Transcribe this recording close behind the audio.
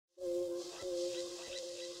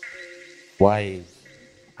Why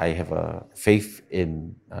I have a faith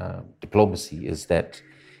in diplomacy is that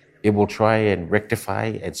it will try and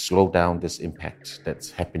rectify and slow down this impact that's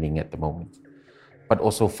happening at the moment, but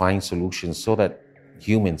also find solutions so that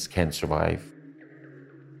humans can survive.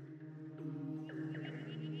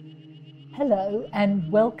 Hello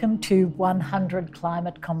and welcome to 100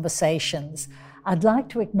 Climate Conversations. I'd like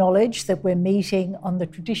to acknowledge that we're meeting on the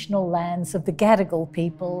traditional lands of the Gadigal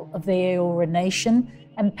people of the Eora Nation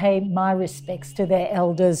and pay my respects to their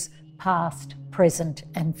elders past, present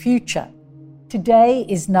and future. Today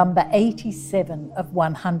is number 87 of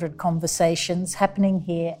 100 Conversations, happening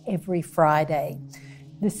here every Friday.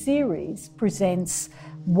 The series presents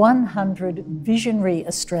 100 visionary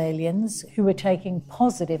Australians who are taking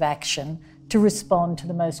positive action to respond to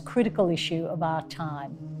the most critical issue of our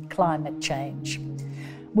time, climate change.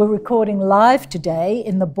 We're recording live today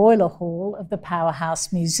in the Boiler Hall of the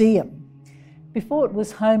Powerhouse Museum. Before it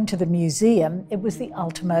was home to the museum, it was the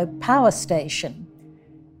Ultimo Power Station.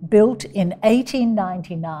 Built in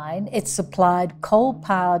 1899, it supplied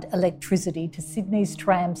coal-powered electricity to Sydney's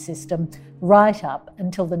tram system right up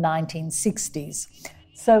until the 1960s.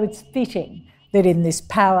 So it's fitting that in this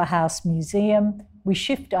Powerhouse Museum, we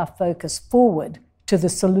shift our focus forward to the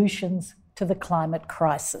solutions to the climate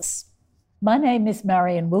crisis. My name is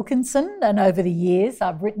Marion Wilkinson, and over the years,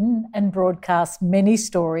 I've written and broadcast many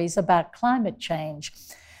stories about climate change.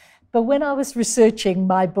 But when I was researching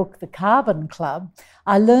my book, The Carbon Club,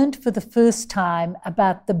 I learned for the first time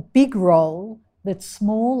about the big role that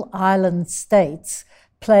small island states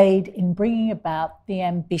played in bringing about the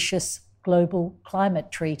ambitious Global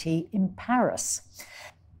Climate Treaty in Paris.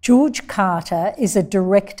 George Carter is a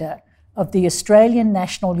director of the Australian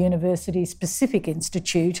National University's Pacific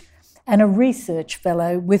Institute and a research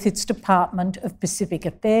fellow with its Department of Pacific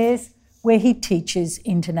Affairs, where he teaches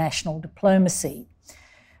international diplomacy.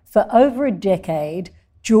 For over a decade,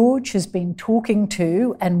 George has been talking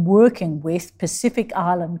to and working with Pacific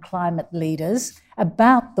Island climate leaders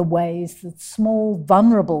about the ways that small,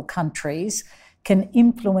 vulnerable countries can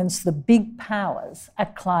influence the big powers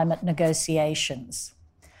at climate negotiations.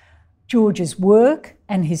 George's work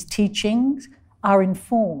and his teachings are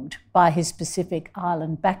informed by his Pacific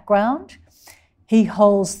Island background. He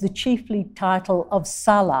holds the chiefly title of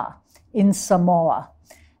Salā in Samoa,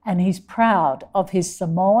 and he's proud of his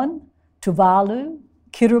Samoan, Tuvalu,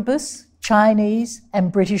 Kiribati, Chinese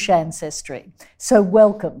and British ancestry. So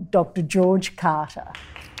welcome, Dr. George Carter.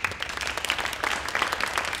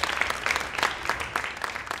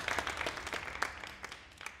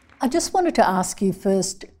 I just wanted to ask you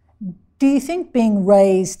first, do you think being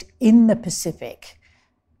raised in the Pacific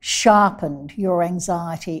sharpened your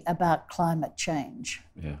anxiety about climate change?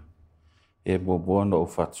 Yeah. E moana o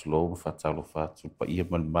whatsulo, whatalo whatu, pa ia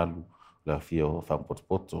malu, la fio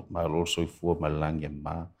whampotopoto, ma also for malangia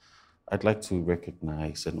ma. I'd like to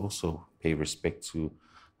recognize and also pay respect to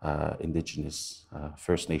Indigenous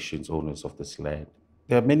First Nations owners of this land.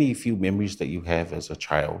 There are many few memories that you have as a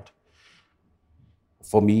child.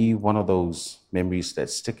 For me, one of those memories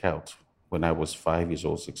that stick out when I was 5 years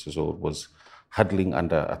old, 6 years old, was huddling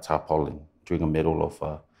under a tarpaulin during the middle of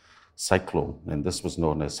a cyclone, and this was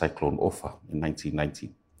known as Cyclone Ofa in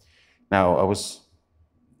 1990. Now,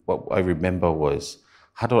 what I remember was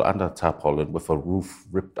huddled under a tarpaulin with a roof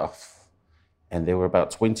ripped off, and there were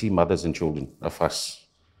about 20 mothers and children of us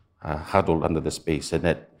huddled under the space,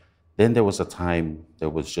 and then there was a time there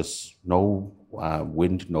was just no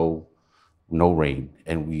wind, no rain,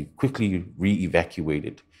 and we quickly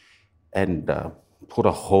re-evacuated and put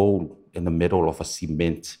a hole in the middle of a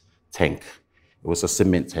cement tank. It was a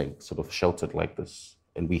cement tank, sort of sheltered like this,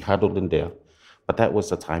 and we huddled in there. But that was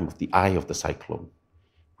the time of the eye of the cyclone.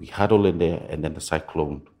 We huddled in there, and then the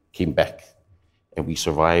cyclone came back, and we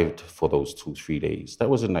survived for those 2-3 days. That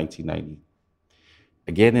was in 1990.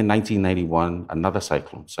 Again, in 1991, another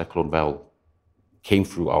Cyclone Val, came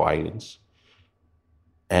through our islands,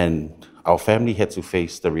 and our family had to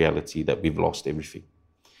face the reality that we've lost everything.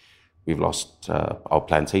 We've lost our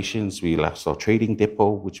plantations, we lost our trading depot,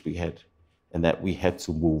 which we had, and that we had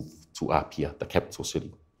to move to Apia, the capital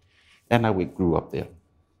city. And I grew up there.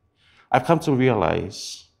 I've come to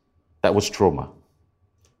realize that was trauma.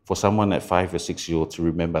 For someone at 5 or 6 years old to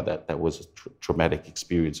remember that was a traumatic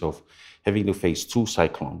experience of having to face 2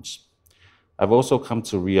 cyclones. I've also come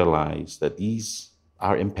to realize that these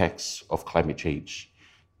are impacts of climate change.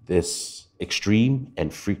 This extreme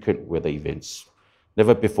and frequent weather events.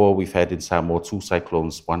 Never before we've had in Samoa 2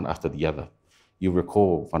 cyclones, one after the other. You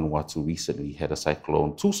recall Vanuatu recently had a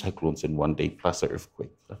cyclone, 2 cyclones in one day, plus an earthquake.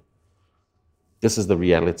 This is the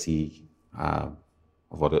reality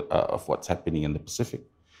of what's happening in the Pacific.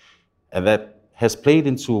 And that has played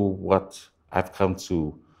into what I've come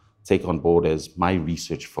to take on board as my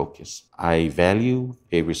research focus. I value,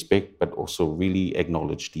 pay respect, but also really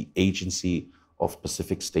acknowledge the agency of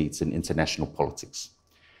Pacific states in international politics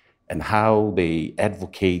and how they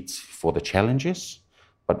advocate for the challenges,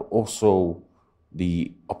 but also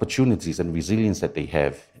the opportunities and resilience that they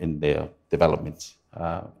have in their development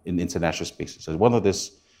in international spaces. And one of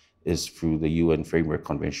this is through the UN Framework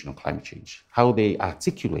Convention on Climate Change, how they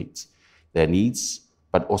articulate their needs,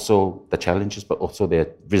 but also the challenges, but also their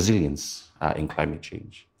resilience in climate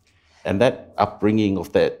change. And that upbringing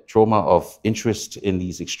of that trauma of interest in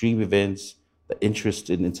these extreme events, the interest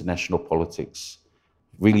in international politics,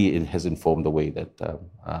 really it has informed the way that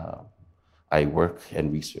I work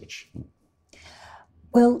and research.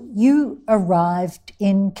 Well, you arrived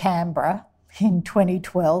in Canberra in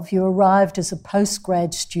 2012. You arrived as a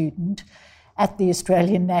postgrad student at the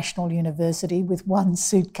Australian National University with one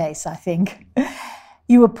suitcase, I think.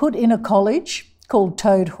 You were put in a college called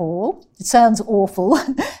Toad Hall. It sounds awful,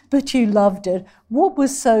 but you loved it. What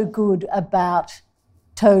was so good about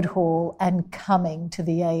Toad Hall and coming to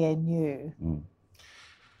the ANU?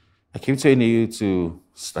 I came to ANU to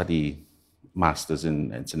study Masters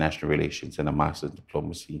in International Relations and a Master's in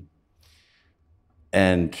Diplomacy.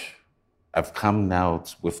 And I've come now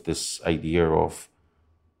with this idea of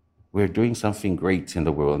we're doing something great in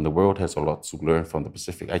the world, and the world has a lot to learn from the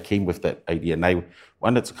Pacific. I came with that idea, and I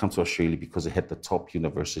wanted to come to Australia because it had the top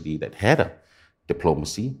university that had a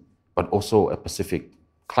diplomacy, but also a Pacific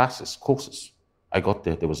courses. I got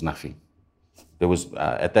there was nothing. There was,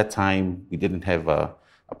 at that time, we didn't have a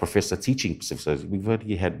professor teaching Pacific Studies. We've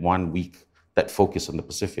already had 1 week that focused on the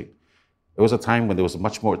Pacific. There was a time when there was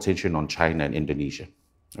much more attention on China and Indonesia.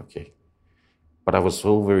 Okay. But I was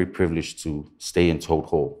so very privileged to stay in Toad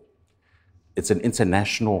Hall. It's an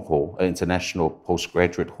international hall, an international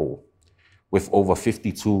postgraduate hall with over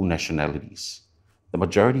 52 nationalities. The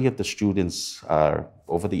majority of the students are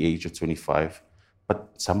over the age of 25, but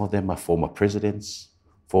some of them are former presidents,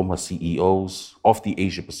 former CEOs of the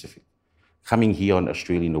Asia Pacific, coming here on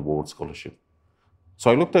Australian Award Scholarship.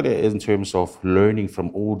 So I looked at it in terms of learning from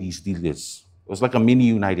all these leaders. It was like a mini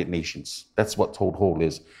United Nations. That's what Toad Hall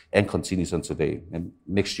is and continues on today. And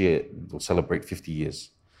next year, we'll celebrate 50 years.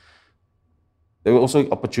 There was also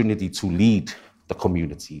an opportunity to lead the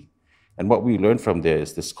community. And what we learned from there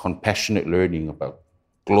is this compassionate learning about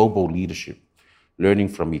global leadership, learning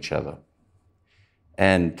from each other.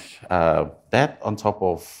 And that on top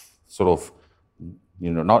of sort of,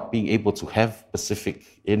 not being able to have Pacific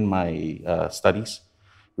in my studies,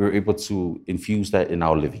 we were able to infuse that in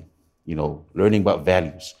our living, learning about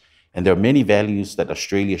values. And there are many values that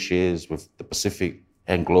Australia shares with the Pacific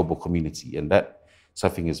and global community. And that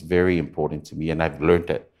something is very important to me, and I've learned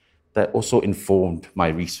that also informed my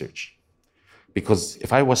research. Because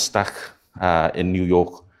if I was stuck in New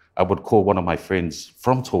York, I would call one of my friends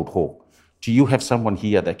from Toad Hall. Do you have someone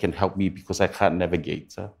here that can help me because I can't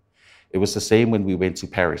navigate? It was the same when we went to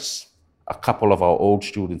Paris. A couple of our old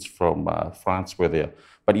students from France were there,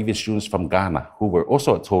 but even students from Ghana who were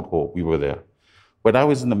also at Toad Hall, we were there. When I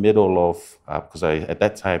was in the middle of, because at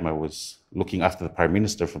that time I was looking after the Prime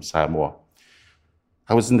Minister from Samoa,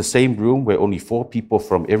 I was in the same room where only 4 people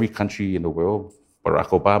from every country in the world, Barack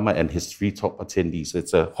Obama and his 3 top attendees.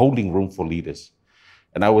 It's a holding room for leaders.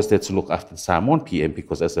 And I was there to look after the Samoan PM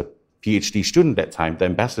because as a PhD student at that time, the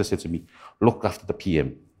ambassador said to me, look after the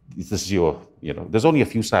PM. This is your, there's only a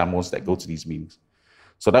few Samoans that go to these meetings.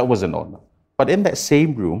 So that was an honor. But in that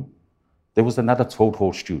same room, there was another Toad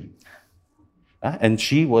Hall student. And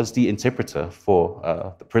she was the interpreter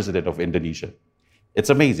for the president of Indonesia. It's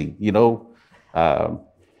amazing,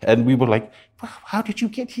 and we were like, how did you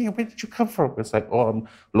get here? Where did you come from? It's like, I'm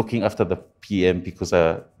looking after the PM because,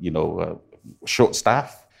 short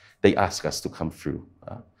staff, they ask us to come through.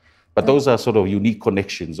 But those are sort of unique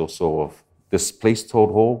connections also of this place, Toad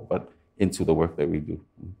Hall, but into the work that we do.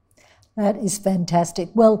 That is fantastic.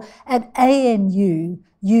 Well, at ANU,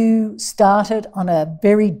 you started on a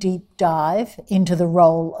very deep dive into the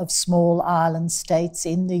role of small island states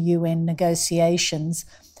in the UN negotiations,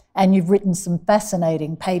 and you've written some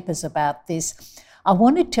fascinating papers about this. I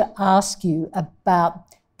wanted to ask you about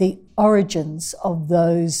the origins of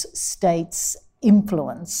those states'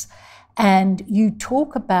 influence, and you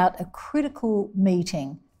talk about a critical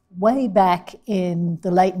meeting way back in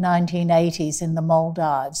the late 1980s in the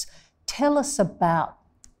Maldives. Tell us about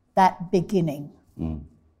that beginning.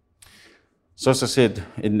 So as I said,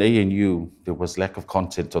 in ANU, there was lack of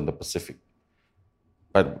content on the Pacific.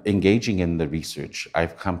 But engaging in the research,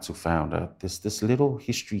 I've come to find out there's this little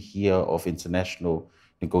history here of international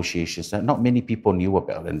negotiations that not many people knew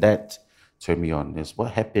about, and that turned me on, is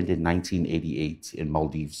what happened in 1988 in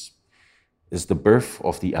Maldives. Is the birth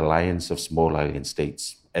of the Alliance of Small Island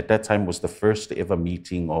States. At that time was the first ever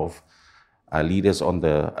meeting of leaders on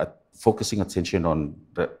focusing attention on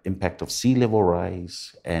the impact of sea level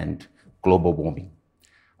rise and global warming.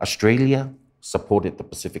 Australia supported the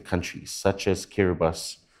Pacific countries such as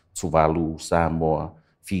Kiribati, Tuvalu, Samoa,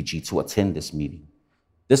 Fiji to attend this meeting.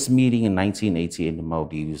 This meeting in 1980 in the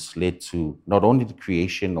Maldives led to not only the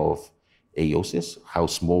creation of AOSIS, how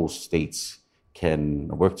small states can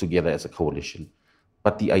work together as a coalition,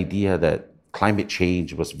 but the idea that climate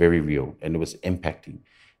change was very real and it was impacting.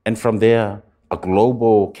 And from there, a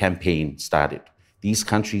global campaign started. These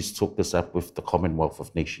countries took this up with the Commonwealth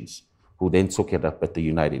of Nations, who then took it up at the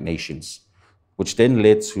United Nations, which then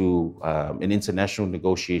led to an international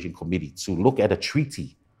negotiation committee to look at a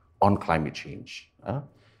treaty on climate change.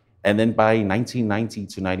 And then by 1990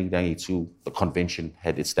 to 1992, the convention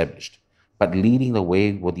had established. But leading the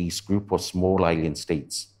way were these group of small island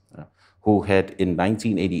states who had in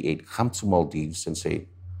 1988 come to Maldives and say,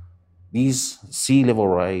 these sea level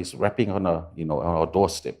rise wrapping on our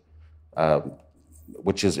doorstep,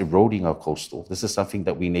 which is eroding our coastal. This is something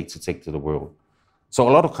that we need to take to the world. So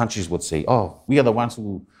a lot of countries would say, oh, we are the ones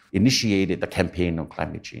who initiated the campaign on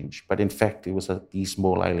climate change. But in fact, it was these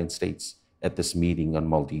small island states at this meeting on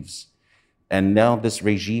Maldives. And now this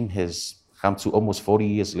regime has come to almost 40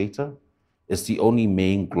 years later. It's the only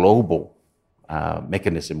main global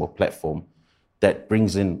mechanism or platform that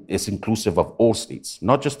is inclusive of all states,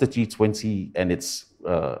 not just the G20 and its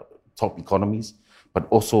top economies, but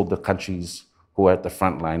also the countries who are at the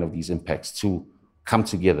front line of these impacts to come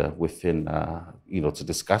together within, to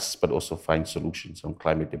discuss, but also find solutions on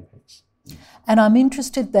climate impacts. And I'm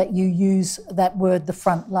interested that you use that word, the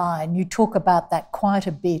front line. You talk about that quite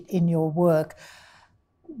a bit in your work.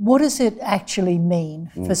 What does it actually mean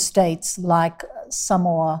for states like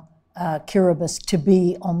Samoa, Kiribati to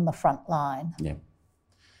be on the front line? Yeah.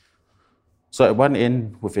 So at one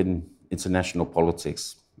end, within international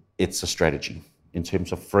politics, it's a strategy in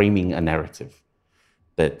terms of framing a narrative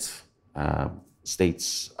that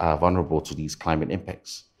states are vulnerable to these climate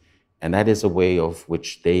impacts. And that is a way of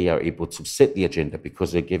which they are able to set the agenda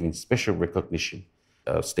because they're giving special recognition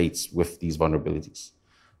states with these vulnerabilities.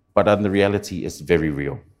 But the reality is very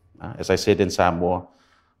real. As I said in Samoa,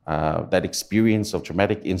 that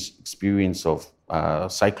traumatic experience of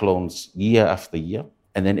cyclones year after year.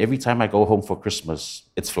 And then every time I go home for Christmas,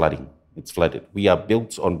 it's flooding. It's flooded. We are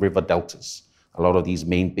built on river deltas, a lot of these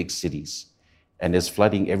main big cities. And there's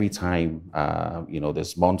flooding every time,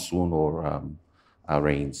 there's monsoon or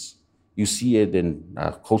rains. You see it in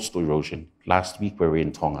coastal erosion. Last week we were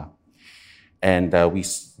in Tonga. And we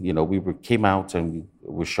came out and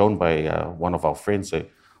we were shown by one of our friends that,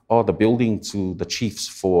 the building to the chiefs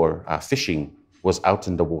for fishing was out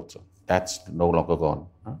in the water. That's no longer gone.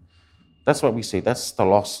 That's what we say. That's the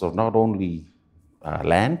loss of not only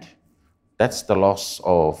land, that's the loss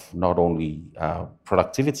of not only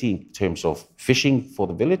productivity in terms of fishing for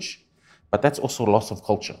the village, but that's also loss of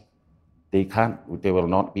culture. They will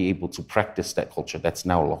not be able to practice that culture that's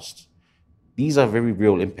now lost. These are very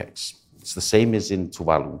real impacts. It's the same as in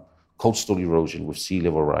Tuvalu, coastal erosion with sea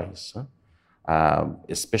level rise,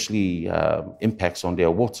 especially impacts on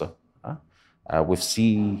their water, with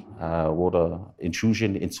sea water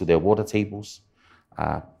intrusion into their water tables,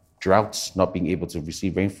 droughts, not being able to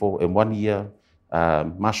receive rainfall. In 1 year,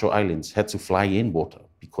 Marshall Islands had to fly in water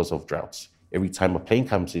because of droughts. Every time a plane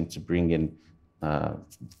comes in to bring in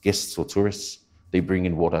guests or tourists, they bring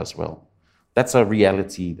in water as well. That's a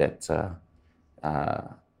reality that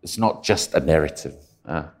it's not just a narrative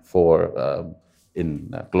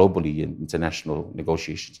globally in international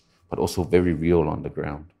negotiations, but also very real on the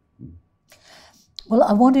ground. Well,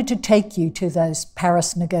 I wanted to take you to those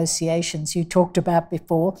Paris negotiations you talked about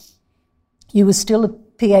before. You were still a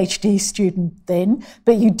PhD student then,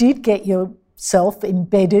 but you did get yourself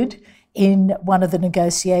embedded in one of the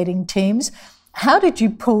negotiating teams. How did you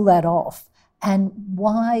pull that off? And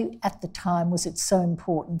why, at the time, was it so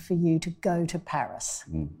important for you to go to Paris?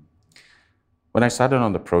 When I started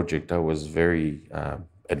on the project, I was very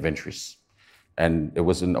adventurous. And it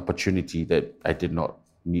was an opportunity that I did not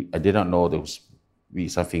know there was be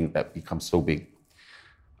something that becomes so big.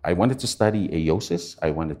 I wanted to study AOSIS.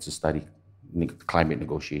 I wanted to study climate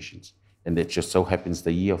negotiations. And it just so happens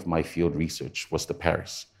the year of my field research was the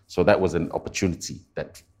Paris. So that was an opportunity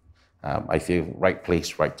that I feel right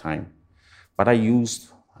place, right time. But I used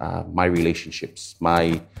my relationships,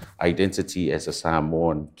 my identity as a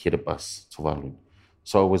Samoan, Kiribati, Tuvalu.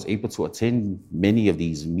 So I was able to attend many of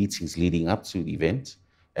these meetings leading up to the event,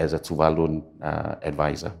 as a Tuvaluan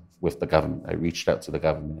advisor with the government. I reached out to the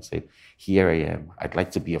government and said, here I am. I'd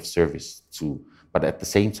like to be of service to, but at the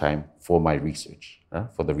same time for my research,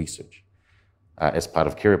 for the research as part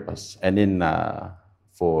of Kiribati. And then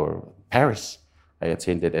for Paris, I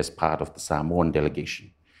attended as part of the Samoan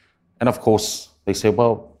delegation. And of course, they say,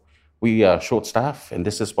 well, we are short-staffed, and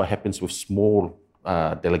this is what happens with small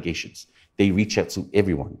delegations. They reach out to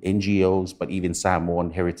everyone, NGOs, but even Samoan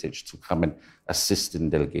heritage to come and assist in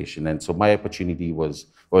delegation. And so my opportunity was,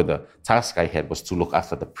 or the task I had was to look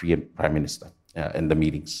after the Prime Minister in the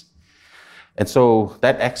meetings. And so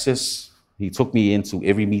that access, he took me into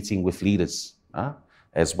every meeting with leaders,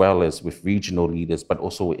 as well as with regional leaders, but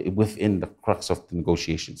also within the crux of the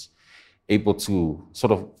negotiations, able to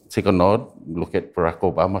sort of take a nod, look at Barack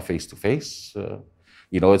Obama face to face.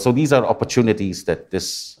 So these are opportunities that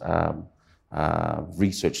this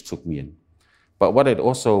research took me in. But what it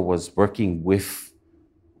also was working with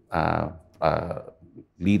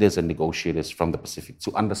leaders and negotiators from the Pacific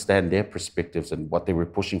to understand their perspectives and what they were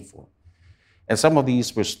pushing for. And some of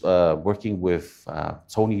these were working with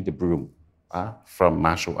Tony de Broom from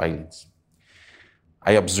Marshall Islands.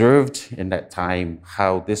 I observed in that time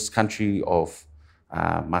how this country of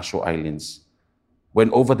Marshall Islands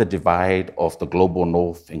went over the divide of the global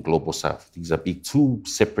north and global south. These are big two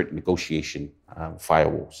separate negotiation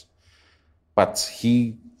firewalls. But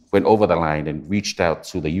he went over the line and reached out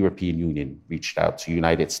to the European Union, reached out to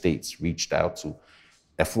United States, reached out to,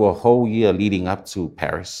 for a whole year leading up to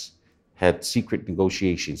Paris, had secret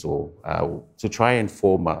negotiations or to try and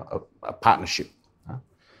form a partnership.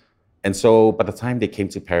 And so by the time they came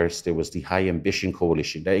to Paris, there was the High Ambition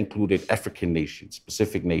Coalition that included African nations,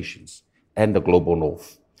 Pacific nations, and the global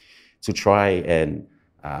north to try and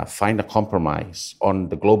find a compromise on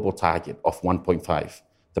the global target of 1.5.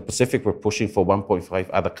 The Pacific were pushing for 1.5,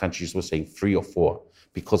 other countries were saying 3 or 4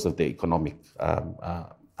 because of the economic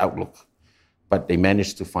outlook. But they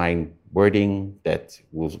managed to find wording that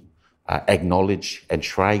will acknowledge and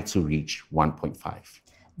try to reach 1.5.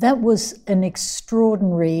 That was an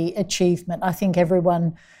extraordinary achievement. I think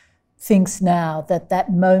everyone thinks now that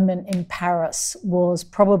that moment in Paris was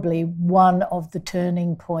probably one of the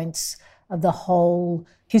turning points of the whole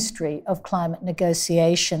history of climate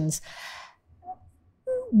negotiations.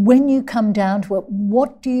 When you come down to it,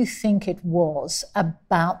 what do you think it was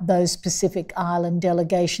about those Pacific Island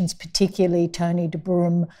delegations, particularly Tony de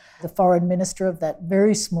Broom, the foreign minister of that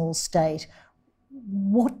very small state?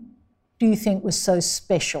 What do you think was so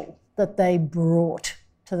special that they brought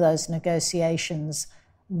to those negotiations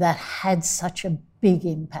that had such a big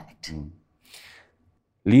impact?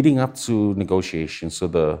 Leading up to negotiations, so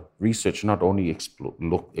the research not only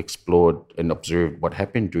explored and observed what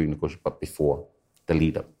happened during negotiations, but before, the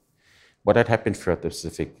lead up. What had happened throughout the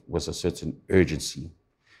Pacific was a certain urgency.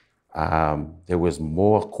 There was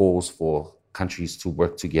more calls for countries to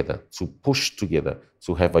work together, to push together,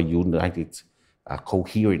 to have a united,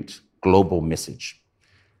 coherent global message.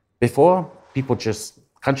 Before,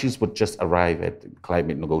 countries would just arrive at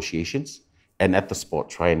climate negotiations and at the spot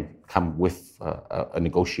try and come with a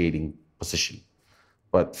negotiating position.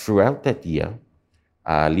 But throughout that year,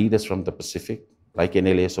 leaders from the Pacific, like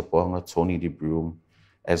Enele Sopoanga, Tony de Broom,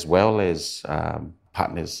 as well as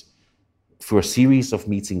partners, through a series of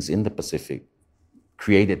meetings in the Pacific,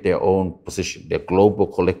 created their own position, their global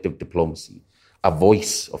collective diplomacy, a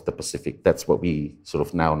voice of the Pacific. That's what we sort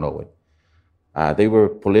of now know it. They were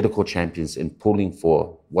political champions in pulling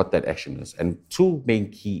for what that action is. And two main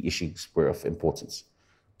key issues were of importance: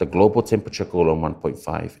 the global temperature goal on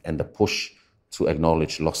 1.5 and the push to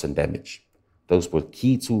acknowledge loss and damage. Those were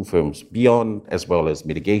key two terms beyond, as well as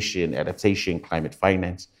mitigation, adaptation, climate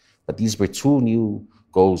finance. But these were two new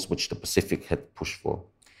goals which the Pacific had pushed for.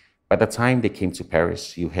 By the time they came to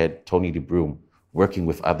Paris, you had Tony de Broom working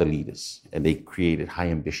with other leaders, and they created High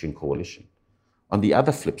Ambition Coalition. On the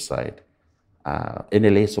other flip side,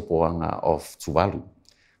 Enele Sopoanga of Tuvalu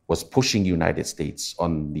was pushing United States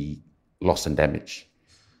on the loss and damage.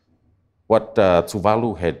 What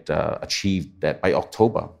Tuvalu had achieved that by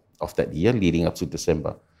October of that year, leading up to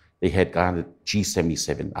December, they had garnered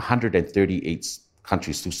G77, 138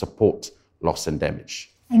 countries to support loss and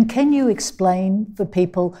damage. And can you explain for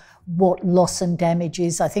people what loss and damage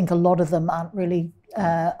is? I think a lot of them aren't really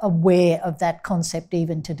aware of that concept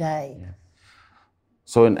even today. Yeah.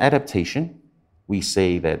 So in adaptation, we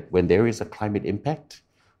say that when there is a climate impact,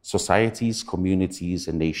 societies, communities,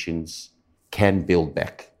 and nations can build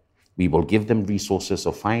back. We will give them resources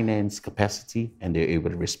of finance, capacity, and they're able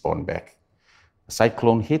to respond back. A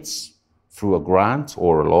cyclone hits through a grant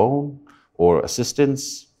or a loan or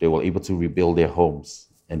assistance, they were able to rebuild their homes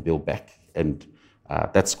and build back and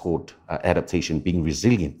That's called adaptation, being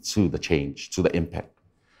resilient to the change, to the impact.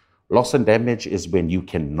 Loss and damage is when you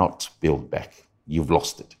cannot build back. You've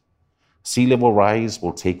lost it. Sea level rise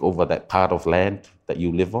will take over that part of land that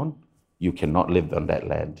you live on. You cannot live on that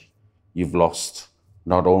land. You've lost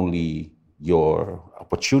not only your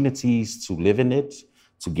opportunities to live in it,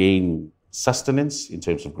 to gain sustenance in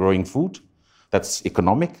terms of growing food, that's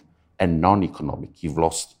economic and non-economic. You've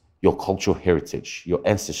lost your cultural heritage, your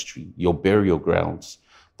ancestry, your burial grounds,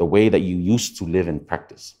 the way that you used to live and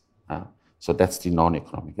practice. So that's the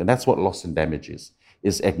non-economic. And that's what loss and damage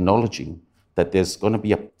is acknowledging that there's going to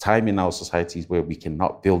be a time in our societies where we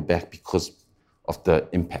cannot build back because of the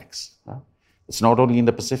impacts. It's not only in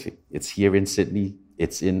the Pacific, it's here in Sydney,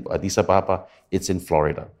 it's in Addis Ababa, it's in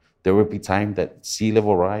Florida. There will be time that sea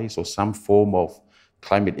level rise or some form of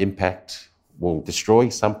climate impact will destroy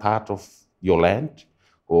some part of your land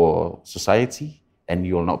or society, and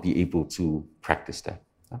you'll not be able to practice that.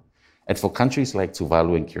 And for countries like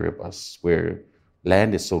Tuvalu and Kiribati, where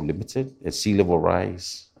land is so limited, it's sea level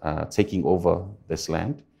rise taking over this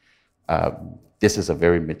land, this is a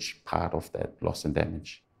very much part of that loss and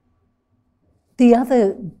damage. The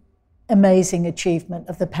other amazing achievement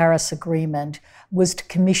of the Paris Agreement was to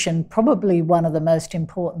commission probably one of the most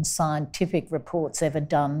important scientific reports ever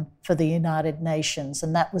done for the United Nations,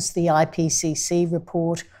 and that was the IPCC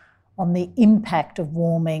report on the impact of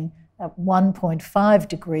warming at 1.5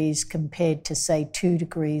 degrees compared to, say, 2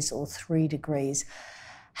 degrees or 3 degrees.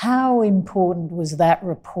 How important was that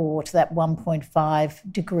report, that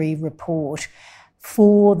 1.5 degree report,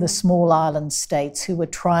 for the small island states who were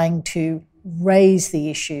trying to raise the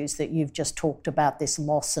issues that you've just talked about, this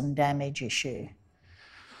loss and damage issue?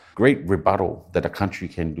 Great rebuttal that a country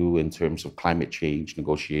can do in terms of climate change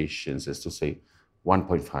negotiations is to say,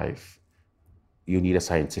 1.5, you need a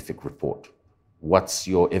scientific report. What's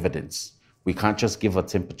your evidence? We can't just give a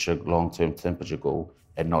long-term temperature goal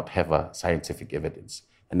and not have a scientific evidence.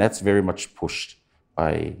 And that's very much pushed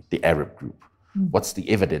by the Arab group. What's the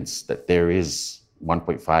evidence that there is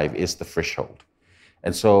 1.5 is the threshold?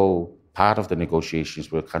 And so part of the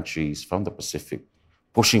negotiations were countries from the Pacific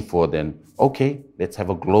pushing for then, okay, let's have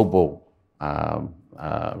a global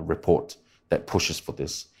report that pushes for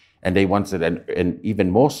this. And they wanted, and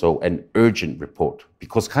even more so, an urgent report,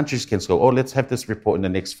 because countries can say, oh, let's have this report in the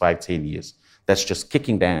next 5-10 years. That's just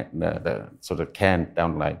kicking down the sort of can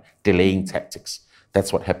down the line, delaying tactics.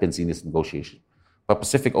 That's what happens in this negotiation. But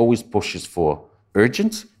Pacific always pushes for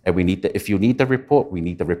urgent, and if you need the report, we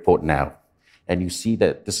need the report now. And you see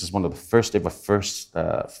that this is one of the first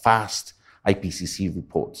fast IPCC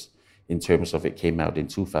reports in terms of it came out in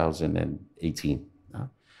 2018.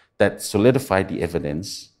 That solidified the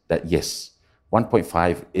evidence that yes,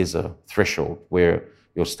 1.5 is a threshold where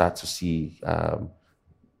you'll start to see,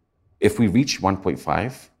 if we reach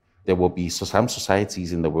 1.5, there will be some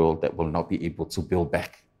societies in the world that will not be able to build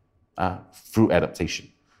back through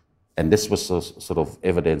adaptation. And this was sort of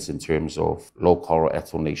evidence in terms of low coral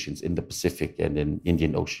atoll nations in the Pacific and in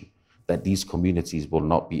Indian Ocean, that these communities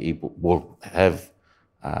will have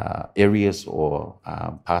areas or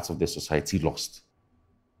parts of their society lost.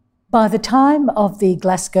 By the time of the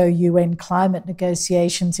Glasgow UN climate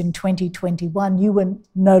negotiations in 2021, you were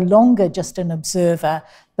no longer just an observer,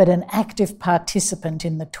 but an active participant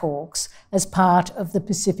in the talks as part of the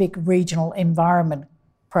Pacific Regional Environment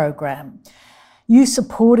Program. You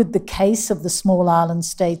supported the case of the small island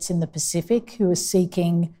states in the Pacific who are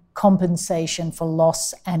seeking compensation for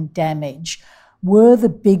loss and damage. Were the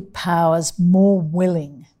big powers more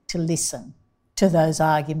willing to listen to those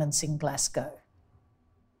arguments in Glasgow?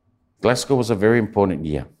 Glasgow was a very important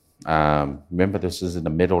year. Remember, this is in the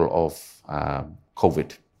middle of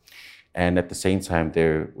COVID. And at the same time,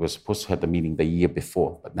 they were supposed to have the meeting the year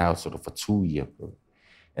before, but now it's sort of a 2-year period.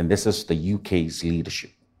 And this is the UK's leadership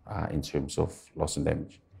in terms of loss and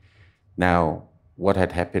damage. Now, what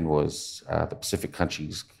had happened was the Pacific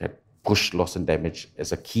countries had pushed loss and damage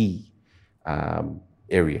as a key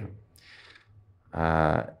area.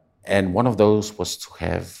 And one of those was to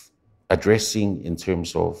have addressing in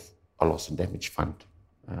terms of a loss and damage fund.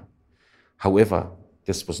 However,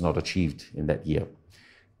 this was not achieved in that year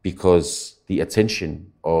because the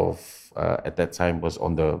attention of at that time was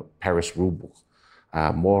on the Paris rulebook,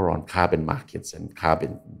 more on carbon markets and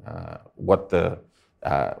carbon, what the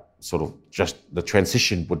sort of just the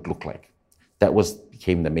transition would look like. That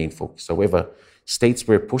became the main focus. However, states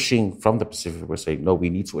were pushing from the Pacific were saying, no, we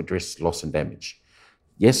need to address loss and damage.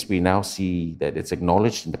 Yes, we now see that it's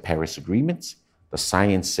acknowledged in the Paris Agreement. The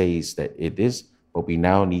science says that it is, but we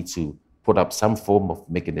now need to put up some form of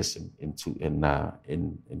mechanism in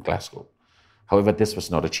Glasgow. However, this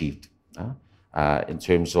was not achieved. in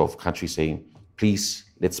terms of countries saying, please,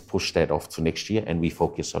 let's push that off to next year and we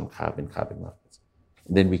focus on carbon markets.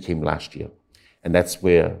 And then we came last year. And that's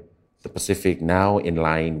where the Pacific, now in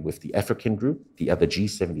line with the African group, the other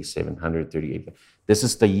G77, 138. This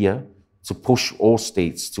is the year to push all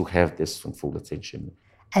states to have this in full attention.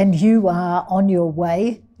 And you are on your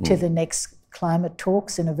way to the next climate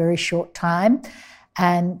talks in a very short time.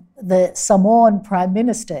 And the Samoan Prime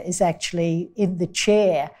Minister is actually in the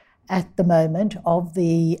chair at the moment of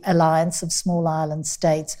the Alliance of Small Island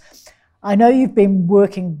States. I know you've been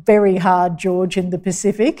working very hard, George, in the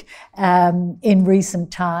Pacific in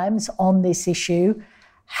recent times on this issue.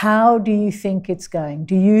 How do you think it's going?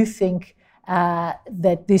 Do you think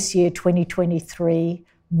that this year, 2023,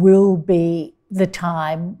 will be the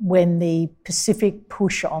time when the Pacific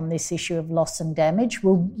push on this issue of loss and damage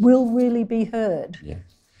will really be heard? Yeah.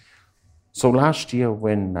 So last year,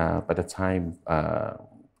 when by the time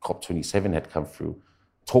COP27 had come through,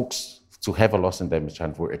 talks to have a loss and damage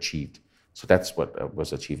fund were achieved. So that's what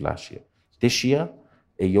was achieved last year. This year,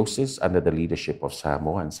 AOSIS, under the leadership of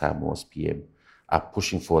Samoa and Samoa's PM, are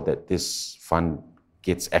pushing for that this fund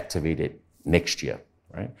gets activated next year,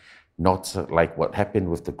 right? Not like what happened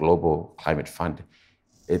with the Global Climate Fund.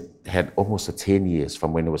 It had almost 10 years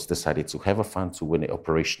from when it was decided to have a fund to when it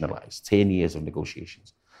operationalized, 10 years of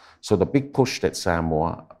negotiations. So the big push that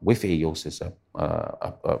Samoa with AOSIS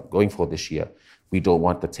are going for this year, we don't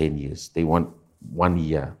want the 10 years. They want 1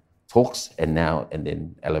 year talks and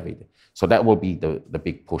then elevated. So that will be the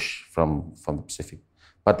big push from the Pacific.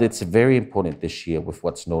 But it's very important this year with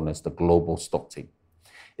what's known as the global stocktake.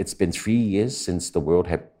 It's been 3 years since the world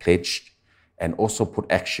had pledged and also put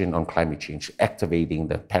action on climate change, activating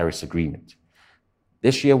the Paris Agreement.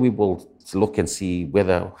 This year we will look and see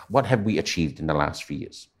what have we achieved in the last 3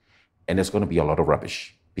 years. And there's going to be a lot of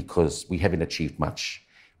rubbish because we haven't achieved much.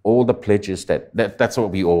 All the pledges that's what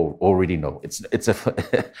we all already know.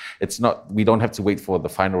 It's not, we don't have to wait for the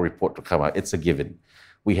final report to come out. It's a given.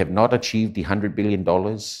 We have not achieved the $100 billion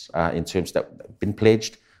in terms that have been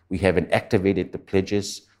pledged. We haven't activated the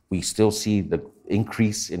pledges. We still see the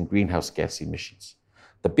increase in greenhouse gas emissions.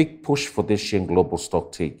 The big push for this year in global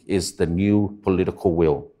stocktake is the new political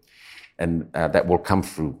will, and that will come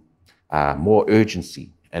through more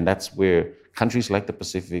urgency. And that's where countries like the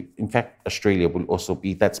Pacific, in fact, Australia will also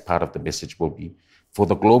be, that's part of the message will be, for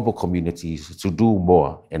the global communities to do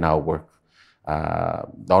more in our work,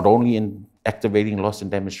 not only in activating loss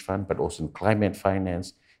and damage fund, but also in climate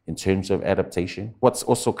finance, in terms of adaptation. What's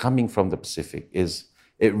also coming from the Pacific is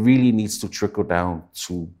it really needs to trickle down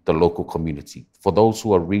to the local community, for those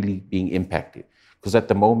who are really being impacted. Because at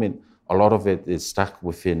the moment, a lot of it is stuck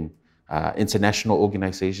within international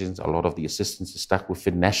organizations, a lot of the assistance is stuck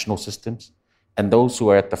within national systems. And those who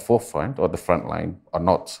are at the forefront or the front line are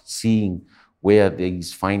not seeing where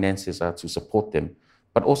these finances are to support them,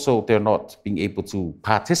 but also they're not being able to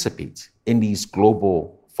participate in these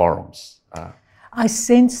global forums. I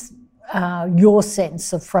sense your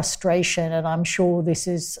sense of frustration, and I'm sure this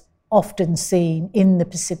is often seen in the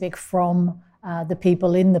Pacific from the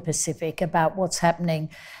people in the Pacific about what's happening.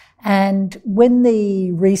 And when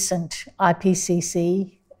the recent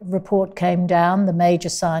IPCC report came down, the major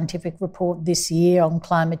scientific report this year on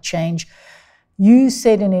climate change, you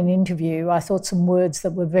said in an interview, I thought some words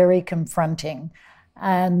that were very confronting.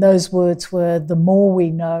 And those words were, the more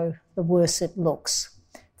we know, the worse it looks.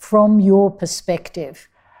 From your perspective,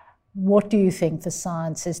 what do you think the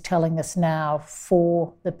science is telling us now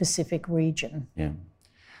for the Pacific region? Yeah.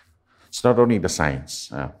 It's not only the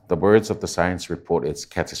science. The words of the science report is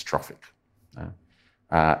catastrophic.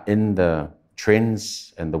 In the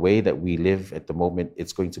trends and the way that we live at the moment,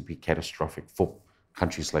 it's going to be catastrophic for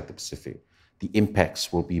countries like the Pacific. The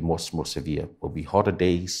impacts will be much more severe. Will be hotter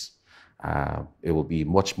days. It will be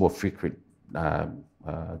much more frequent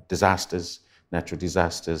disasters, natural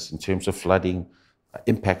disasters in terms of flooding,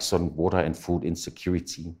 impacts on water and food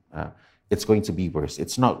insecurity. It's going to be worse.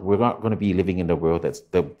 We're not going to be living in a world that's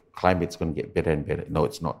the climate's going to get better and better. No,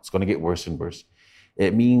 it's not. It's going to get worse and worse.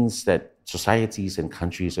 It means that societies and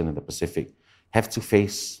countries in the Pacific have to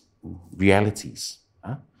face realities.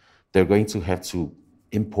 They're going to have to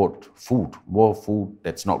import food, more food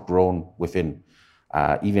that's not grown within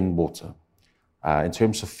even water. In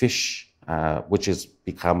terms of fish, which has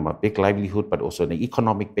become a big livelihood, but also an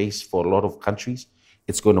economic base for a lot of countries,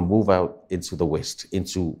 it's going to move out into the West,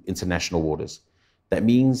 into international waters. That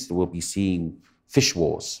means we'll be seeing fish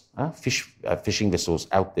wars, fishing vessels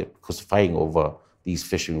out there because fighting over these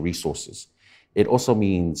fishing resources. It also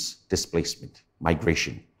means displacement,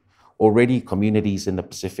 migration. Already communities in the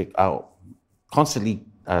Pacific are constantly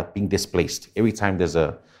being displaced. Every time there's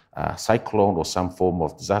a cyclone or some form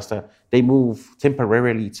of disaster, they move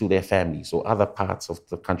temporarily to their families or other parts of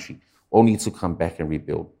the country, only to come back and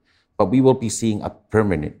rebuild. But we will be seeing a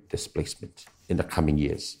permanent displacement in the coming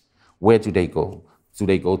years. Where do they go? Do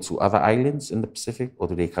they go to other islands in the Pacific, or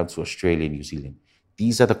do they come to Australia and New Zealand?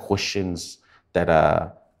 These are the questions that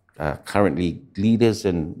are currently leaders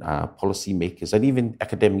and policymakers and even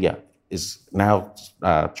academia is now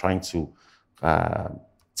trying to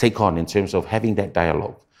take on in terms of having that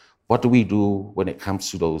dialogue. What do we do when it comes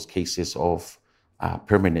to those cases of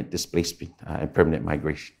permanent displacement and permanent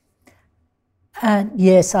migration?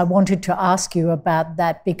 Yes, I wanted to ask you about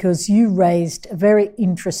that because you raised a very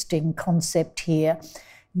interesting concept here.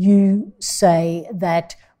 You say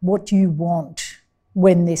that what you want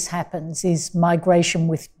when this happens is migration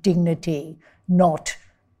with dignity, not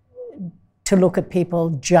to look at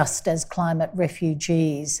people just as climate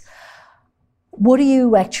refugees. What do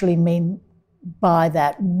you actually mean by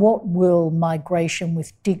that? What will migration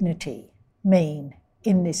with dignity mean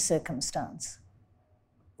in this circumstance?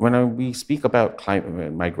 When we speak about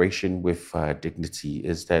climate migration with dignity,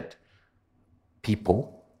 is that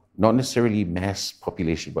people, not necessarily mass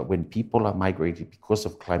population, but when people are migrating because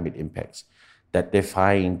of climate impacts, that they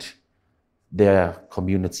find their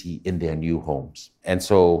community in their new homes. And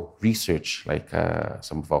so research, like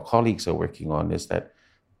some of our colleagues are working on, is that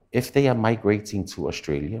if they are migrating to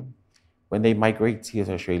Australia, when they migrate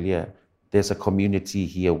to Australia, there's a community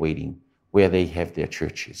here waiting where they have their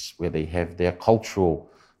churches, where they have their cultural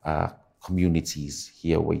communities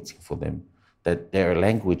here waiting for them, that their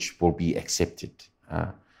language will be accepted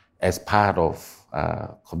as part of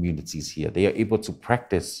communities here. They are able to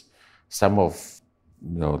practice some of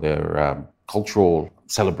their cultural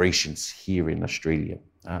celebrations here in Australia,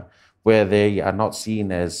 where they are not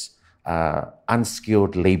seen as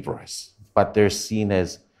unskilled laborers, but they're seen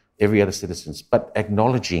as every other citizens, but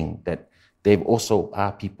acknowledging that they also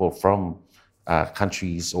are people from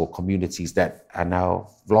countries or communities that are now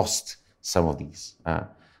lost some of these.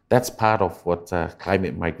 That's part of what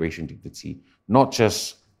climate migration dignity, not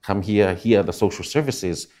just come here are the social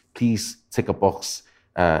services, please tick a box,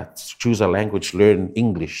 choose a language, learn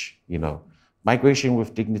English, Migration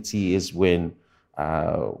with dignity is when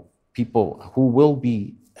people who will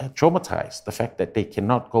be traumatized, the fact that they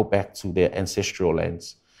cannot go back to their ancestral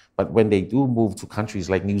lands, but when they do move to countries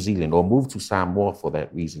like New Zealand or move to Samoa for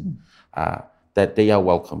that reason, that they are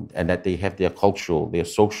welcomed and that they have their cultural, their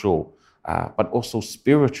social, but also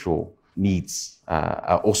spiritual needs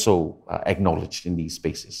are also acknowledged in these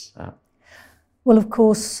spaces. Well, of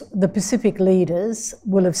course, the Pacific leaders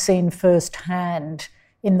will have seen firsthand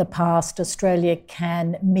in the past Australia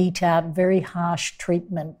can mete out very harsh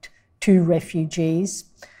treatment to refugees.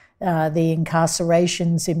 The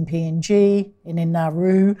incarcerations in PNG and in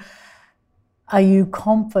Nauru. Are you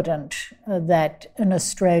confident that an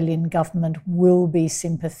Australian government will be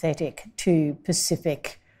sympathetic to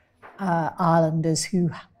Pacific islanders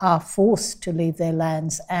who are forced to leave their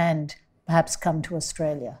lands and perhaps come to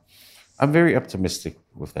Australia? I'm very optimistic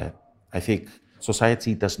with that. I think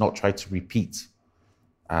society does not try to repeat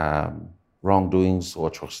wrongdoings or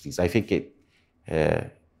atrocities. I think it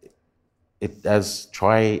does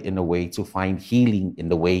try in a way to find healing in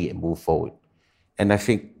the way and move forward. And I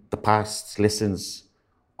think the past lessons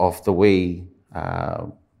of the way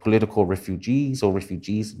political refugees or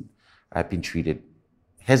refugees have been treated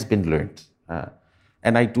has been learned.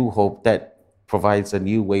 And I do hope that provides a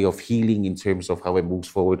new way of healing in terms of how it moves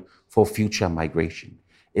forward for future migration,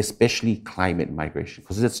 especially climate migration,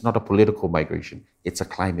 because it's not a political migration, it's a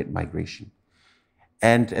climate migration.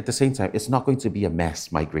 And at the same time, it's not going to be a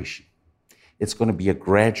mass migration. It's going to be a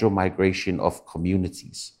gradual migration of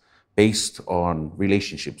communities based on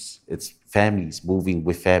relationships. It's families moving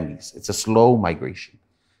with families. It's a slow migration.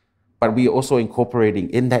 But we are also incorporating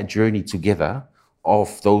in that journey together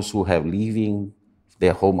of those who have leaving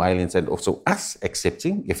their home islands and also us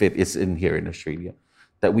accepting, if it is in here in Australia,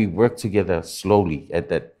 that we work together slowly and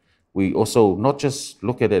that we also not just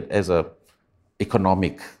look at it as a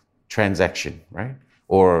economic transaction, right?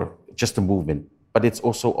 Or just a movement, but it's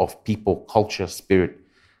also of people, culture, spirit,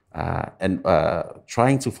 and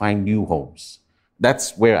trying to find new homes.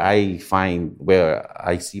 That's where I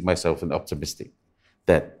see myself and optimistic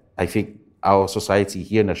that I think our society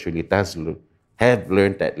here in Australia does have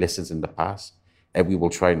learned that lessons in the past, and we will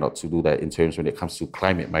try not to do that in terms when it comes to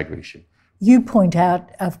climate migration. You point out,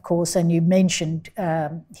 of course, and you mentioned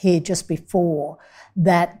here just before,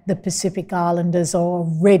 that the Pacific Islanders are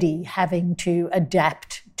already having to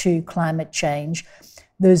adapt to climate change.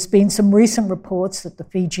 There's been some recent reports that the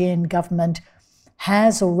Fijian government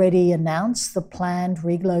has already announced the planned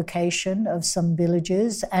relocation of some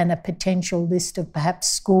villages and a potential list of perhaps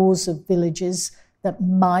scores of villages that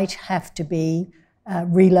might have to be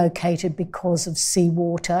relocated because of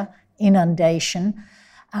seawater inundation.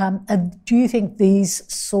 Do you think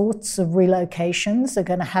these sorts of relocations are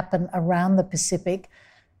going to happen around the Pacific?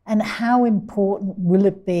 And how important will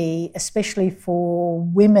it be, especially for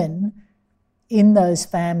women in those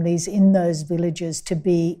families, in those villages, to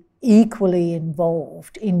be equally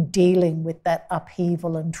involved in dealing with that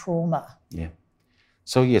upheaval and trauma? Yeah.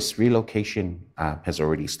 So yes, relocation has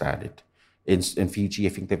already started. In Fiji, I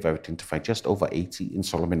think they've identified just over 80. In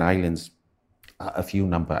Solomon Islands, a few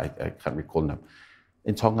number, I can't recall now.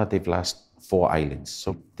 In Tonga, they've lost 4 islands.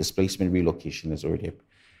 So displacement relocation is already happened.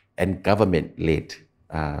 And government-led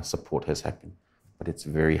support has happened, but it's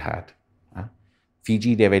very hard.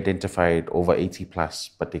 Fiji, they've identified over 80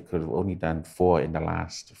 plus, but they could have only done 4 in the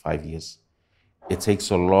last 5 years. It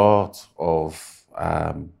takes a lot of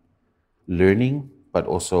learning, but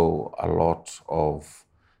also a lot of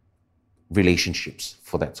relationships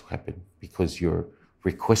for that to happen, because you're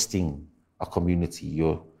requesting a community.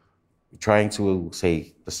 You're trying to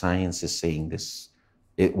say, the science is saying this,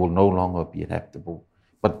 it will no longer be adaptable.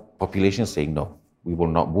 But population is saying, no, we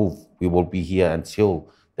will not move. We will be here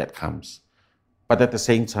until that comes. But at the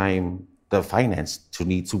same time, the finance to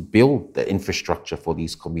need to build the infrastructure for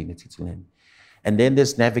these communities to land. And then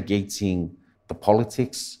there's navigating the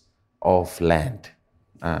politics of land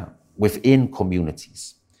within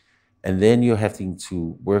communities. And then you're having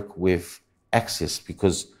to work with access,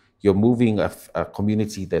 because you're moving a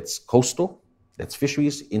community that's coastal, that's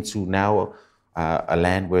fisheries, into now a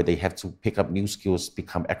land where they have to pick up new skills,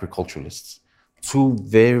 become agriculturalists. 2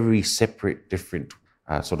 very separate, different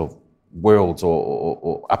sort of worlds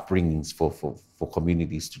or upbringings for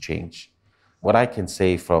communities to change. What I can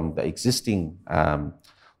say from the existing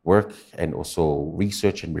work and also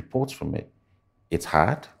research and reports from it, it's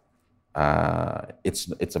hard.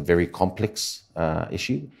 It's a very complex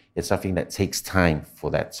issue. It's something that takes time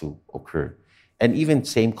for that to occur. And even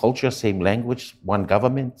same culture, same language, one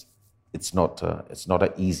government, it's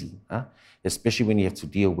not easy, especially when you have to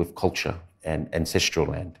deal with culture and ancestral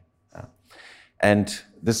land. And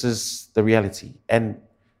this is the reality. And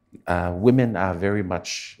women are very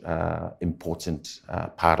much important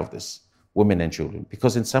part of this, women and children,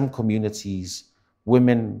 because in some communities,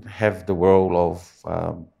 women have the role of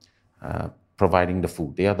providing the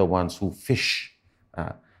food. They are the ones who fish.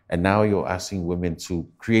 And now you're asking women to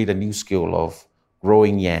create a new skill of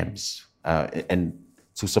growing yams and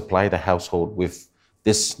to supply the household with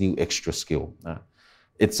this new extra skill.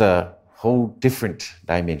 It's a whole different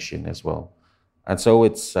dimension as well. And so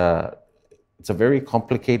it's a very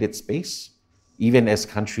complicated space, even as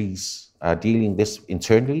countries are dealing this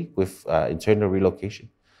internally with internal relocation.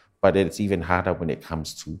 But it's even harder when it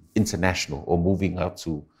comes to international or moving out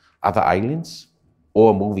to other islands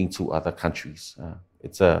or moving to other countries.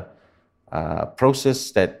 It's a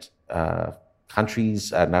process that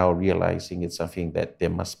countries are now realizing it's something that there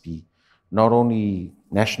must be not only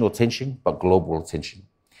national attention, but global attention.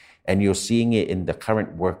 And you're seeing it in the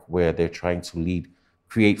current work where they're trying to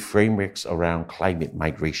create frameworks around climate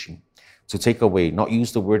migration, to take away, not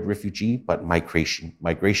use the word refugee, but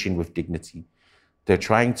migration with dignity. They're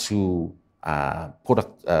trying to put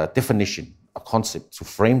a definition, a concept to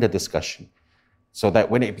frame the discussion, so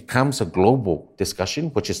that when it becomes a global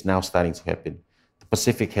discussion, which is now starting to happen, the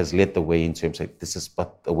Pacific has led the way in terms of this is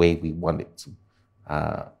but the way we want it to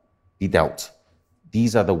be dealt.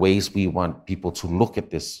 These are the ways we want people to look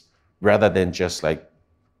at this, rather than just like,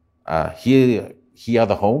 here are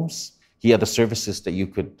the homes, here are the services that you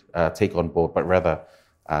could take on board, but rather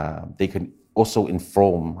they can also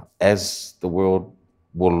inform, as the world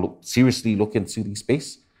will seriously look into the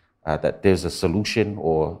space, that there's a solution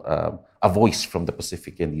or a voice from the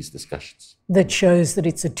Pacific in these discussions. That shows that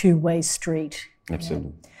it's a two-way street.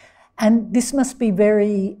 Absolutely. Yeah. And this must be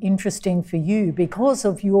very interesting for you because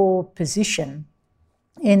of your position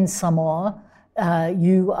in Samoa.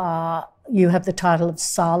 You have the title of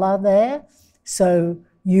Salā there, so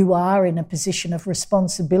you are in a position of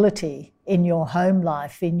responsibility in your home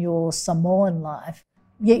life, in your Samoan life.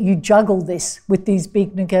 Yet you juggle this with these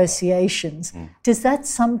big negotiations. Does that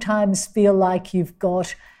sometimes feel like you've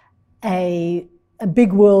got a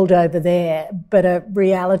big world over there, but a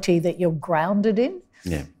reality that you're grounded in?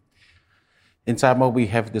 Yeah. In Samoa, we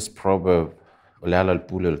have this proverb,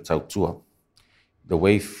 the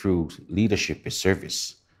way through leadership is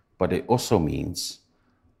service, but it also means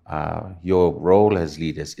your role as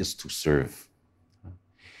leaders is to serve.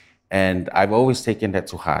 And I've always taken that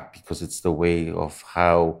to heart because it's the way of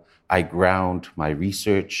how I ground my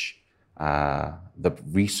research, the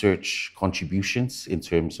research contributions in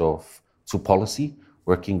terms of to policy,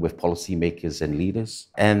 working with policymakers and leaders,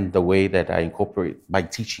 and the way that I incorporate my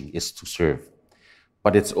teaching is to serve.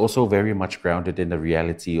 But it's also very much grounded in the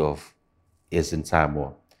reality of is in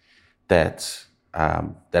Samoa, that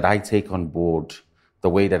I take on board the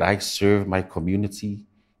way that I serve my community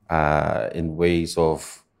in ways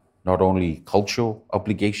of not only cultural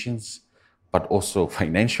obligations, but also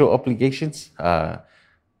financial obligations,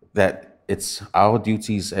 that it's our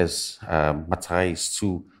duties as Matais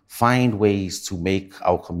to find ways to make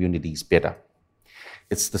our communities better.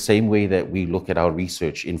 It's the same way that we look at our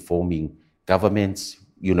research informing governments,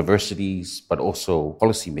 universities, but also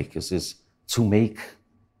policymakers, is to make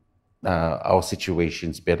our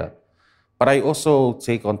situations better. But I also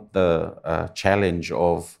take on the challenge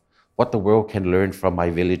of what the world can learn from my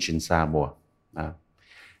village in Samoa.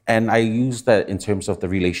 And I use that in terms of the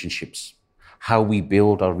relationships, how we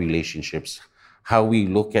build our relationships, how we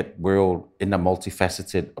look at world in a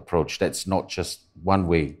multifaceted approach. That's not just one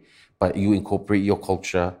way, but you incorporate your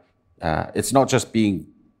culture. It's not just being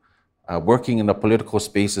working in a political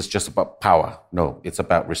space is just about power. No, it's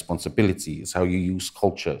about responsibility. It's how you use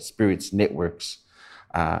culture, spirits, networks.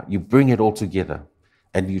 You bring it all together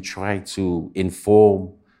and you try to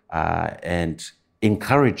inform and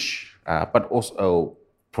encourage, but also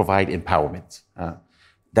provide empowerment.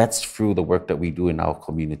 That's through the work that we do in our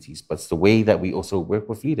communities, but it's the way that we also work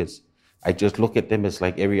with leaders. I just look at them as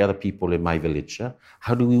like every other people in my village.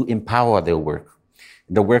 How do we empower their work?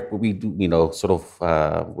 The work that we do,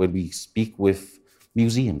 when we speak with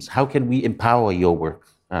museums, how can we empower your work?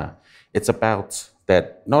 It's about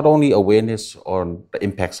that not only awareness on the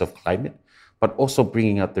impacts of climate, but also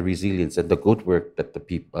bringing out the resilience and the good work that the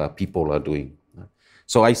people are doing.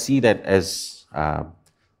 So I see that as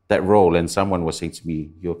that role, and someone was saying to me,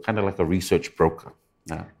 you're kind of like a research broker,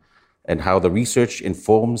 and how the research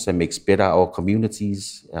informs and makes better our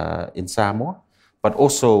communities in Samoa, but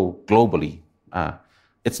also globally.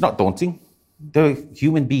 It's not daunting. They're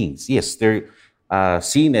human beings. Yes, they're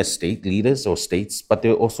seen as state leaders or states, but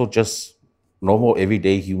they're also just normal,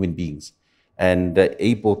 everyday human beings, and the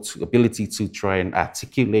ability to try and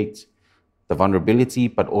articulate the vulnerability,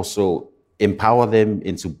 but also empower them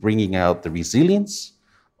into bringing out the resilience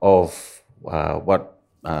of what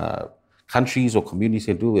countries or communities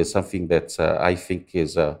can do is something that I think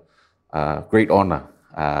is a great honor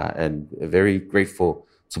and very grateful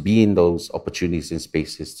to be in those opportunities and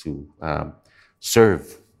spaces to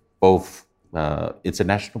serve both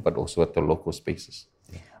international but also at the local spaces.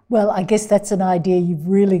 Well, I guess that's an idea you've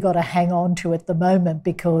really got to hang on to at the moment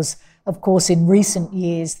because, of course, in recent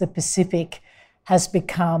years, the Pacific has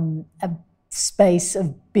become a space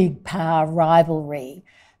of big power rivalry.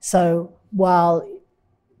 So while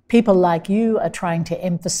people like you are trying to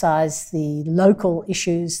emphasise the local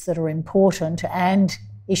issues that are important and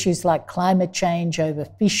issues like climate change,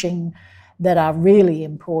 overfishing that are really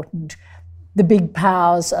important, the big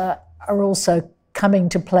powers are also coming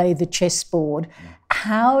to play the chessboard.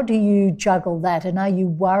 How do you juggle that? And are you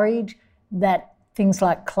worried that things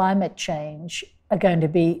like climate change are going to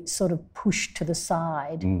be sort of pushed to the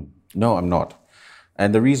side? No, I'm not.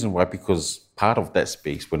 And the reason why, because part of that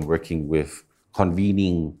space when working with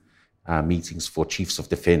convening meetings for chiefs of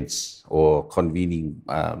defense or convening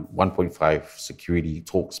 1.5 security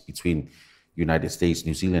talks between United States,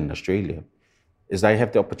 New Zealand, and Australia, is I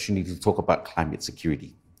have the opportunity to talk about climate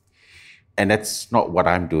security. And that's not what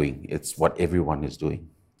I'm doing, it's what everyone is doing,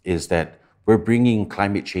 is that we're bringing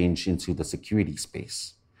climate change into the security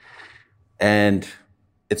space. And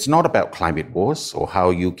it's not about climate wars or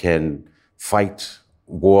how you can fight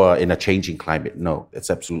war in a changing climate. No, it's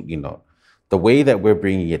absolutely not. The way that we're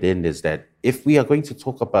bringing it in is that if we are going to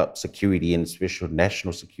talk about security and especially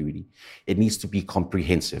national security, it needs to be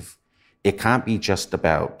comprehensive. It can't be just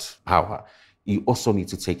about power. You also need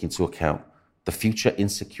to take into account the future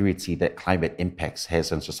insecurity that climate impacts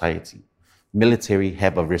has on society. Military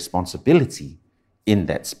have a responsibility in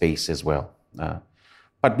that space as well.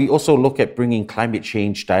 But we also look at bringing climate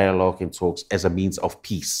change dialogue and talks as a means of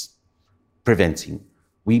peace, preventing.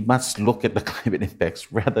 We must look at the climate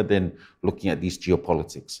impacts rather than looking at these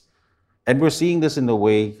geopolitics. And we're seeing this in the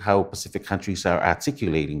way how Pacific countries are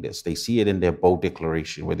articulating this. They see it in their bold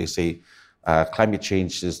declaration where they say climate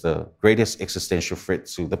change is the greatest existential threat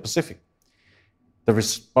to the Pacific. The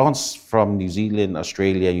response from New Zealand,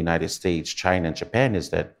 Australia, United States, China, and Japan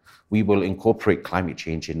is that we will incorporate climate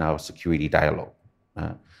change in our security dialogue.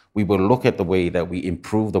 We will look at the way that we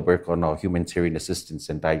improve the work on our humanitarian assistance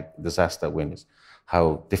and disaster awareness,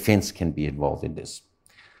 how defense can be involved in this.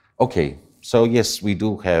 Okay, So yes,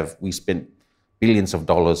 we spent billions of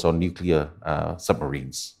dollars on nuclear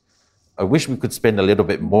submarines. I wish we could spend a little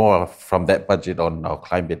bit more from that budget on our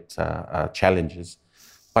climate challenges,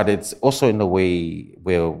 but it's also in a way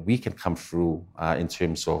where we can come through in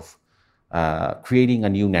terms of creating a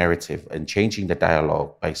new narrative and changing the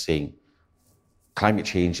dialogue by saying climate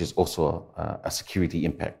change is also a security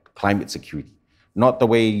impact, climate security. Not the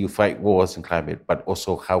way you fight wars in climate, but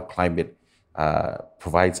also how climate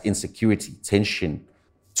provides insecurity, tension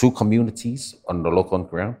to communities on the local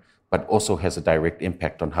ground, but also has a direct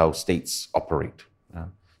impact on how states operate.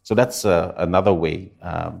 So that's another way.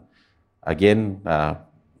 Again,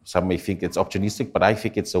 some may think it's opportunistic, but I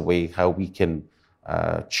think it's a way how we can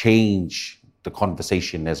change the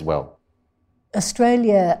conversation as well.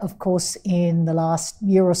 Australia, of course, in the last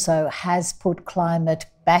year or so has put climate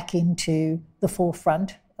back into the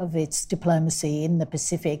forefront of its diplomacy in the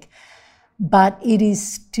Pacific, but it is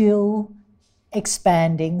still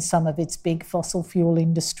expanding some of its big fossil fuel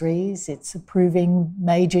industries. It's approving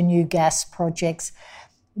major new gas projects.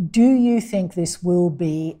 Do you think this will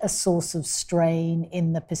be a source of strain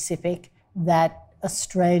in the Pacific, that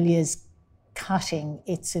Australia's cutting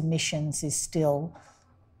its emissions is still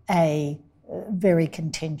a very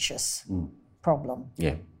contentious problem?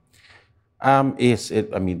 Yeah. Yes,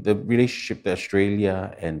 I mean, the relationship that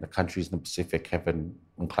Australia and the countries in the Pacific have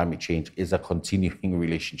on climate change is a continuing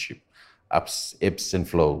relationship, ebbs and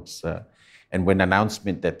flows. And when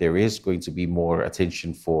announcement that there is going to be more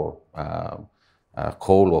attention for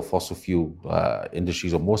coal or fossil fuel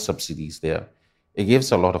industries or more subsidies there, it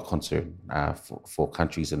gives a lot of concern for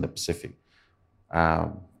countries in the Pacific.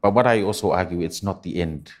 But what I also argue, it's not the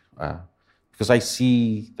end, because I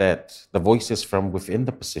see that the voices from within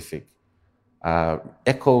the Pacific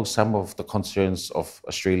echo some of the concerns of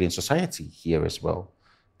Australian society here as well,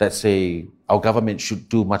 that say our government should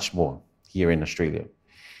do much more here in Australia.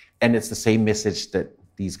 And it's the same message that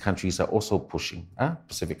these countries are also pushing,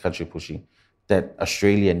 Pacific countries pushing, that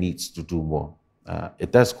Australia needs to do more.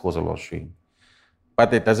 It does cause a lot of strain,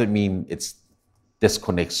 but it doesn't mean it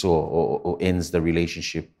disconnects or ends the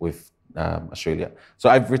relationship with Australia. So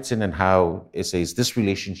I've written in how it says this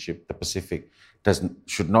relationship, the Pacific,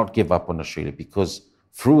 should not give up on Australia, because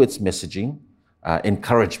through its messaging,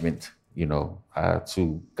 encouragement,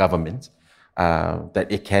 to government, that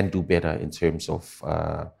it can do better in terms of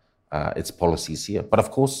its policies here. But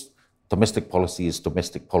of course, domestic policy is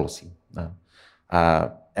domestic policy.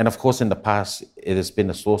 And of course, in the past, it has been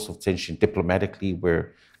a source of tension diplomatically,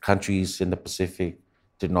 where countries in the Pacific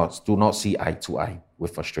do not see eye to eye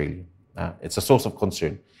with Australia. It's a source of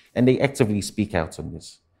concern, and they actively speak out on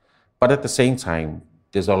this. But at the same time,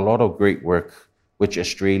 there's a lot of great work which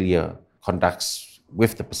Australia conducts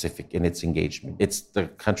with the Pacific in its engagement. It's the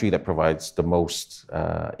country that provides the most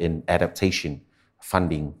in adaptation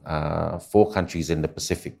funding for countries in the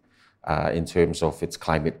Pacific in terms of its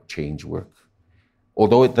climate change work.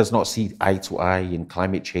 Although it does not see eye to eye in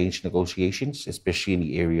climate change negotiations, especially in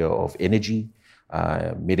the area of energy,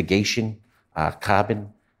 mitigation, carbon,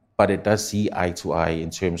 but it does see eye to eye in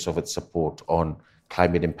terms of its support on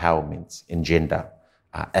climate empowerment, in gender,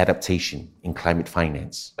 adaptation, in climate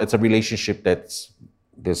finance. It's a relationship that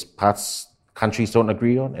there's parts countries don't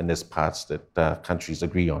agree on, and there's parts that countries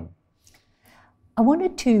agree on. I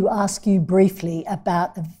wanted to ask you briefly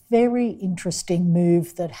about a very interesting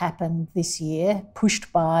move that happened this year,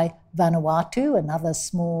 pushed by Vanuatu, another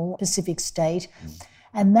small Pacific state,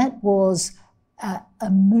 and that was a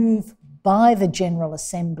move by the General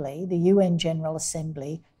Assembly, the UN General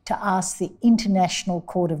Assembly, to ask the International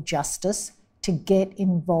Court of Justice to get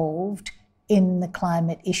involved in the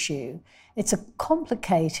climate issue. It's a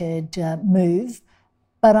complicated move,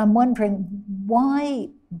 but I'm wondering, why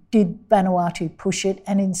did Vanuatu push it?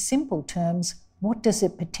 And in simple terms, what does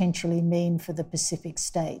it potentially mean for the Pacific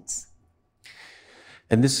states?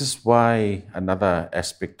 And this is why another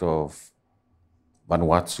aspect of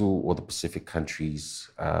Vanuatu or the Pacific countries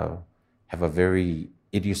have a very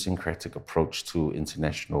idiosyncratic approach to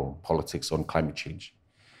international politics on climate change.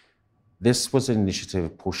 This was an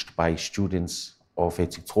initiative pushed by students of a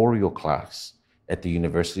tutorial class at the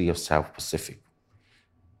University of South Pacific.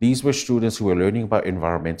 These were students who were learning about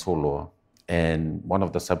environmental law, and one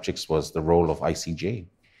of the subjects was the role of ICJ.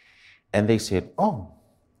 And they said, oh,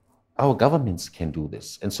 our governments can do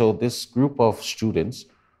this. And so this group of students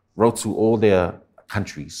wrote to all their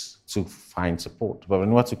countries to find support. But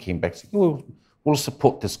Vanuatu came back and said, we'll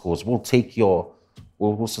support this cause. We'll take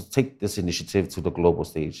this initiative to the global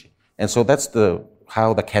stage. And so that's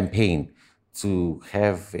how the campaign to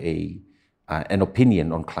have an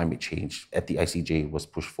opinion on climate change at the ICJ was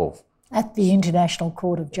pushed forth. At the International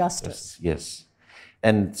Court of Justice. Yes.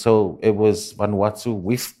 And so it was Vanuatu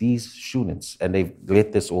with these students, and they've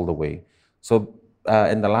led this all the way. So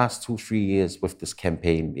in the last 2-3 years with this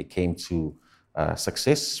campaign, it came to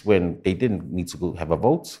success when they didn't need to go have a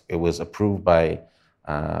vote. It was approved by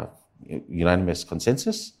unanimous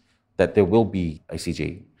consensus that there will be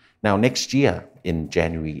ICJ. Now, next year in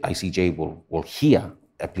January, ICJ will hear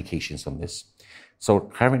applications on this. So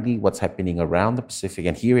currently what's happening around the Pacific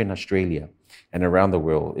and here in Australia and around the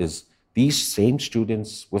world is these same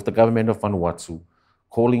students with the government of Vanuatu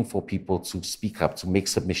calling for people to speak up, to make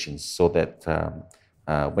submissions so that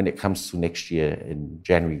when it comes to next year in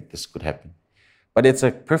January, this could happen. But it's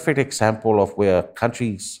a perfect example of where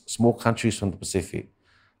countries, small countries from the Pacific,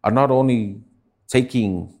 are not only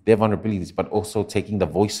taking their vulnerabilities, but also taking the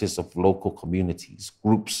voices of local communities,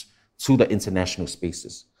 groups, to the international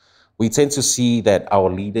spaces. We tend to see that our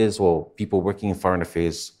leaders or people working in foreign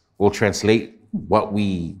affairs will translate what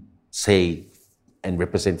we say and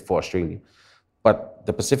represent for Australia. But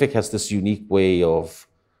the Pacific has this unique way of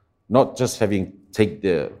not just having take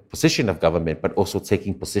the position of government, but also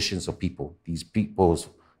taking positions of people, these people's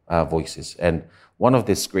voices. And one of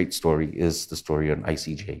this great story is the story on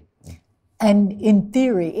ICJ. And in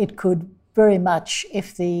theory, it could very much,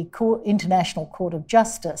 if the International Court of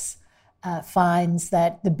Justice finds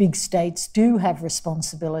that the big states do have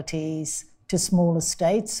responsibilities to smaller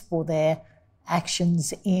states for their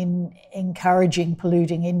actions in encouraging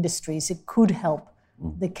polluting industries, it could help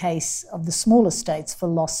the case of the smaller states for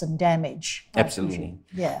loss and damage. Absolutely.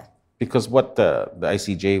 Yeah. Because what the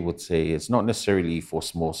ICJ would say is not necessarily for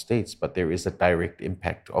small states, but there is a direct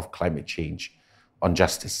impact of climate change on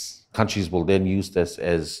justice. Countries will then use this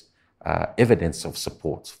as evidence of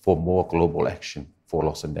support for more global action for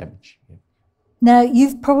loss and damage. Yeah. Now,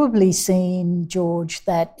 you've probably seen, George,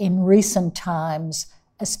 that in recent times,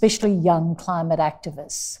 especially young climate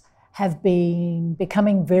activists have been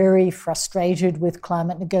becoming very frustrated with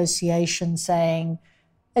climate negotiations, saying,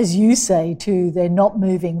 as you say too, they're not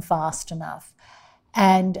moving fast enough.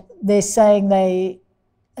 And they're saying they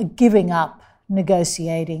are giving up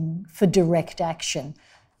negotiating for direct action.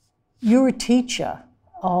 You're a teacher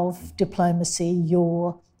of diplomacy.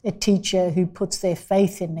 You're a teacher who puts their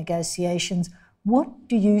faith in negotiations. What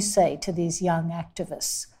do you say to these young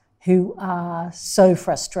activists who are so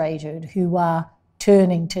frustrated, who are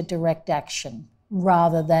turning to direct action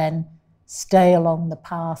rather than stay along the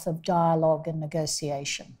path of dialogue and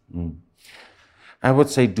negotiation? I would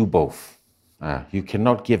say do both. You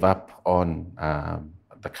cannot give up on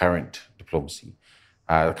the current diplomacy,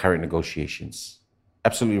 the current negotiations.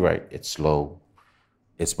 Absolutely right. It's slow.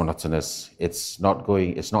 It's monotonous. It's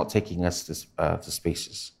not taking us to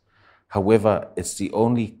spaces. However, it's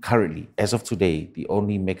currently, as of today, the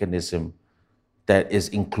only mechanism that is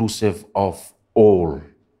inclusive of all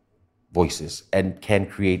voices and can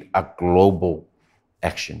create a global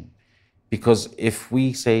action. Because if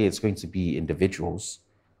we say it's going to be individuals,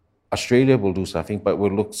 Australia will do something, but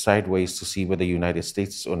we'll look sideways to see whether the United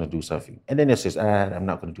States is going to do something. And then it says, I'm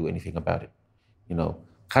not going to do anything about it.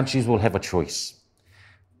 Countries will have a choice.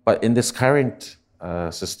 But in this current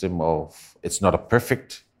system of, it's not a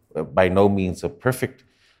perfect, by no means a perfect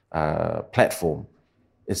platform.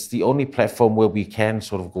 It's the only platform where we can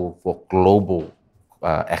sort of go for global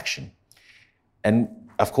action. And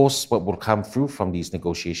of course, what will come through from these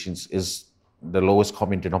negotiations is the lowest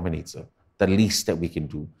common denominator, the least that we can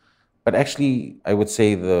do. But actually, I would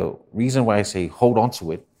say the reason why I say hold on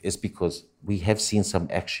to it is because we have seen some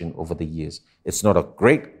action over the years. It's not a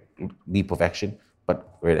great leap of action,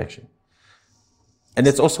 but great action. And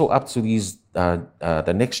it's also up to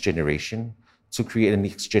the next generation to create a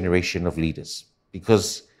next generation of leaders,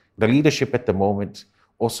 because the leadership at the moment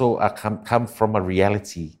also come from a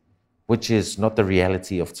reality which is not the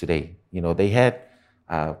reality of today. They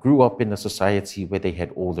grew up in a society where they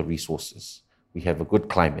had all the resources. We have a good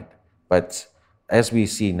climate, but as we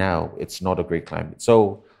see now, it's not a great climate.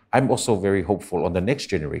 So I'm also very hopeful on the next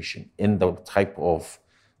generation in the type of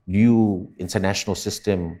new international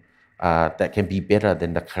system that can be better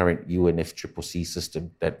than the current UNFCCC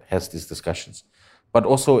system that has these discussions, but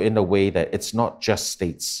also in a way that it's not just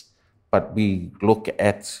states, but we look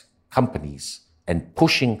at companies and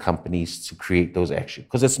pushing companies to create those actions.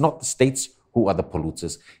 Because it's not the states who are the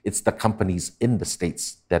polluters, it's the companies in the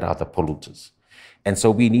states that are the polluters. And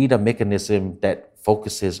so we need a mechanism that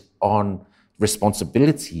focuses on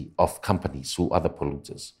responsibility of companies who are the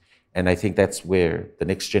polluters. And I think that's where the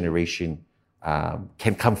next generation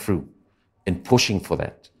can come through in pushing for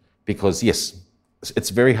that. Because yes, it's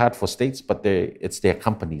very hard for states, but it's their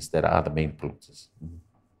companies that are the main polluters.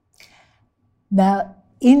 Now,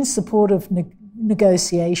 in support of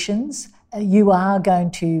negotiations. You are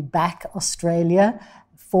going to back Australia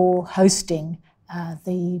for hosting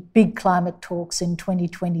the big climate talks in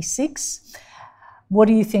 2026. What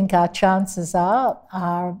do you think our chances are?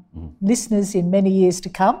 Our listeners in many years to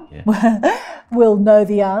come will know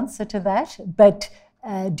the answer to that. But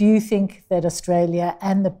do you think that Australia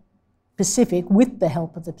and the Pacific, with the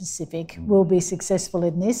help of the Pacific, will be successful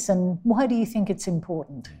in this? And why do you think it's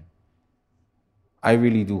important? I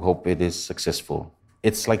really do hope it is successful.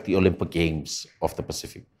 It's like the Olympic Games of the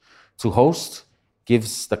Pacific. To host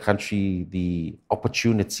gives the country the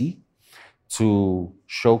opportunity to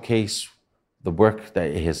showcase the work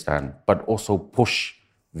that it has done, but also push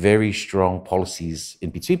very strong policies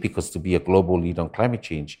in between, because to be a global leader on climate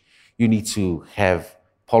change, you need to have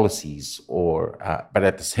policies but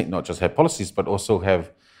at the same, not just have policies, but also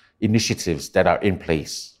have initiatives that are in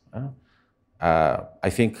place. I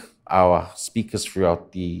think our speakers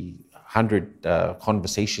throughout the 100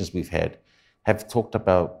 conversations we've had have talked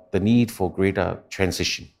about the need for greater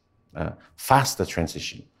transition, faster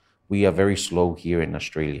transition. We are very slow here in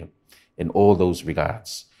Australia in all those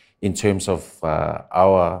regards, in terms of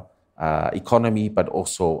our economy, but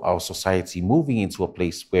also our society moving into a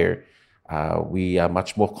place where we are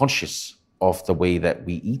much more conscious of the way that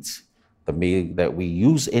we eat, the way that we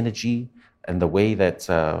use energy, and the way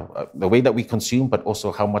that we consume, but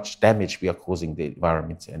also how much damage we are causing the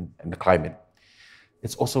environment and the climate.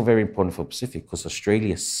 It's also very important for Pacific because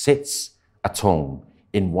Australia sets a tone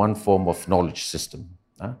in one form of knowledge system,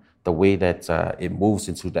 the way that it moves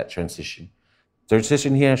into that transition. The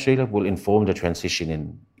transition here in Australia will inform the transition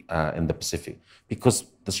in the Pacific, because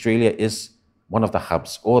Australia is one of the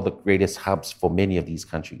hubs, or the greatest hubs for many of these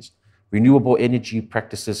countries. Renewable energy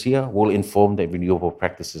practices here will inform the renewable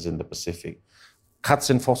practices in the Pacific. Cuts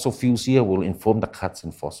in fossil fuels here will inform the cuts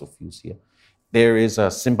in fossil fuels here. There is a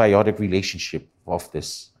symbiotic relationship of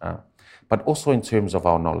this, but also in terms of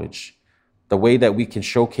our knowledge. The way that we can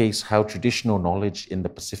showcase how traditional knowledge in the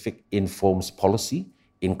Pacific informs policy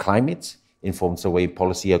in climate, informs the way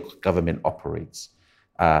policy or government operates.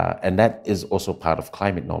 And that is also part of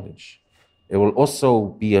climate knowledge. It will also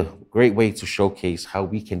be a great way to showcase how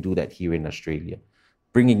we can do that here in Australia,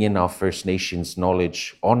 bringing in our First Nations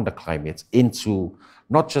knowledge on the climate into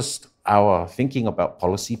not just our thinking about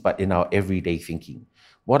policy, but in our everyday thinking.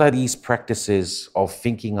 What are these practices of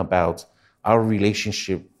thinking about our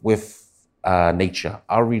relationship with nature,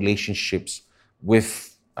 our relationships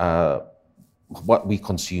with what we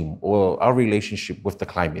consume, or our relationship with the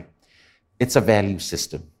climate? It's a value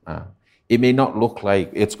system. It may not look like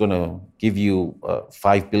it's going to give you a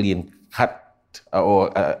 5 billion cut or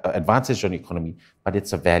advantage on the economy, but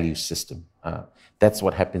it's a value system. That's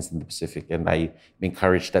what happens in the Pacific, and I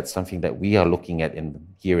encourage that's something that we are looking at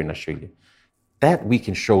here in Australia. That we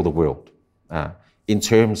can show the world in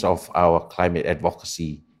terms of our climate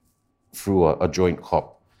advocacy through a joint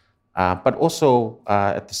COP, but also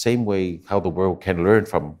at the same way how the world can learn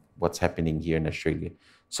from what's happening here in Australia.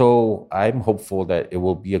 So I'm hopeful that it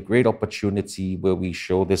will be a great opportunity where we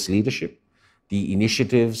show this leadership, the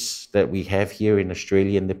initiatives that we have here in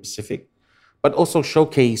Australia and the Pacific, but also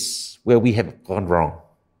showcase where we have gone wrong,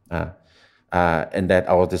 and that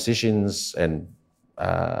our decisions and,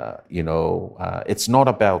 it's not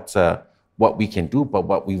about what we can do, but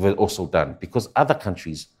what we've also done, because other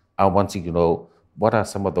countries are wanting to know what are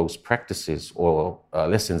some of those practices or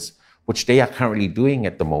lessons which they are currently doing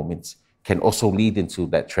at the moment can also lead into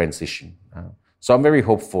that transition. So I'm very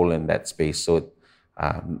hopeful in that space. So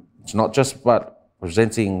it's not just about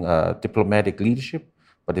presenting diplomatic leadership,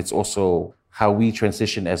 but it's also how we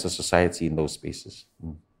transition as a society in those spaces.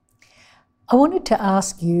 I wanted to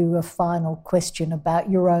ask you a final question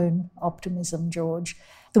about your own optimism, George.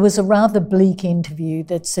 There was a rather bleak interview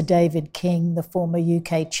that Sir David King, the former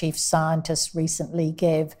UK chief scientist, recently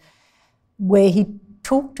gave, where he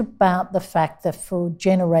talked about the fact that for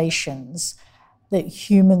generations that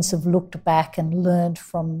humans have looked back and learned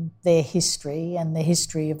from their history and the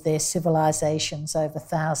history of their civilizations over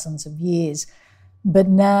thousands of years. But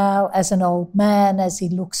now, as an old man, as he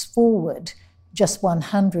looks forward just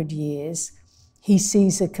 100 years, he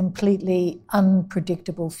sees a completely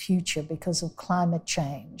unpredictable future because of climate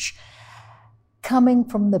change. Coming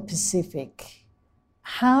from the Pacific,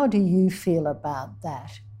 how do you feel about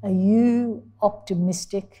that? Are you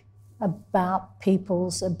optimistic about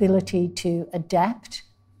people's ability to adapt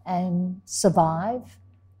and survive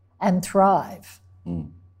and thrive?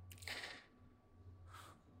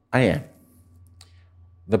 I am.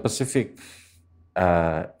 The Pacific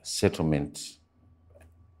settlement,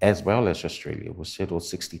 as well as Australia, was settled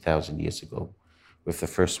 60,000 years ago with the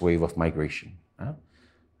first wave of migration.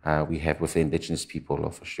 we have with the indigenous people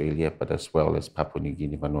of Australia, but as well as Papua New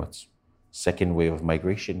Guinea, Vanuatu. Second wave of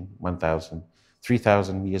migration,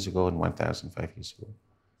 3,000 years ago and 1,005 years ago.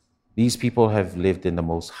 These people have lived in the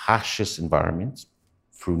most harshest environments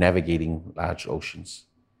through navigating large oceans.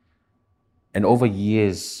 And over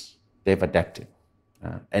years, they've adapted.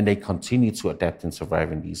 And they continue to adapt and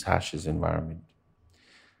survive in these harshest environments.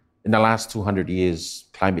 In the last 200 years,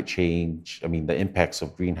 climate change, the impacts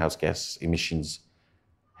of greenhouse gas emissions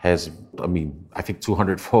has, I think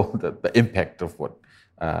 200-fold the impact of what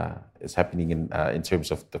is happening in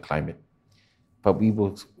terms of the climate. But we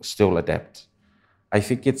will still adapt. I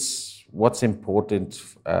think it's what's important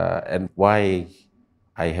and why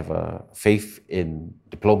I have a faith in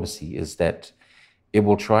diplomacy is that it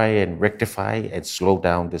will try and rectify and slow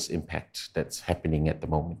down this impact that's happening at the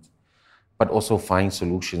moment, but also find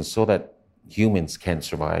solutions so that humans can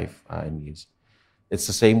survive in years. It's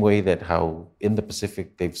the same way that how in the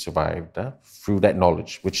Pacific they've survived through that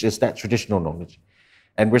knowledge, which is that traditional knowledge.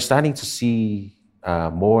 And we're starting to see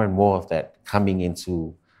more and more of that coming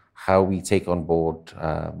into how we take on board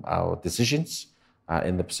our decisions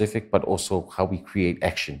in the Pacific, but also how we create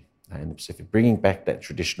action in the Pacific, bringing back that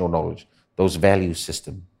traditional knowledge, those value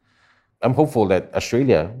system. I'm hopeful that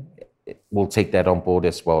Australia will take that on board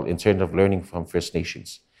as well in terms of learning from First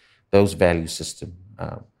Nations, those value system.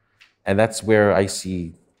 And that's where I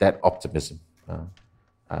see that optimism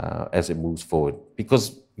as it moves forward,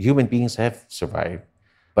 because human beings have survived,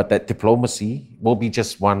 but that diplomacy will be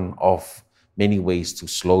just one of many ways to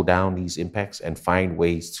slow down these impacts and find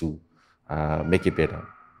ways to make it better.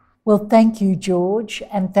 Well, thank you, George,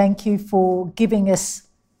 and thank you for giving us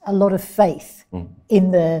a lot of faith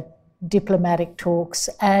in the diplomatic talks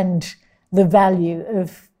and the value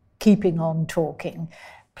of keeping on talking.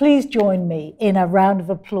 Please join me in a round of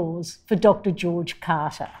applause for Dr. George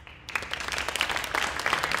Carter.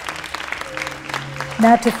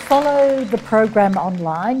 Now, to follow the program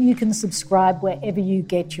online, you can subscribe wherever you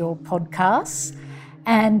get your podcasts,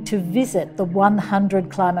 and to visit the 100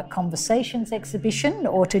 Climate Conversations exhibition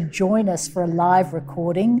or to join us for a live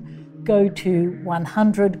recording, go to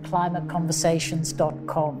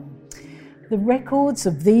 100climateconversations.com. The records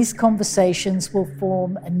of these conversations will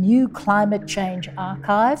form a new climate change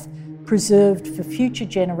archive preserved for future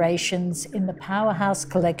generations in the Powerhouse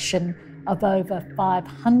collection of over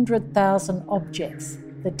 500,000 objects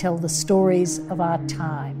that tell the stories of our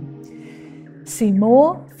time. See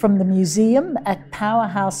more from the museum at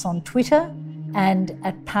Powerhouse on Twitter and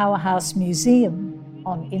at Powerhouse Museum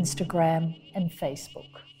on Instagram and Facebook.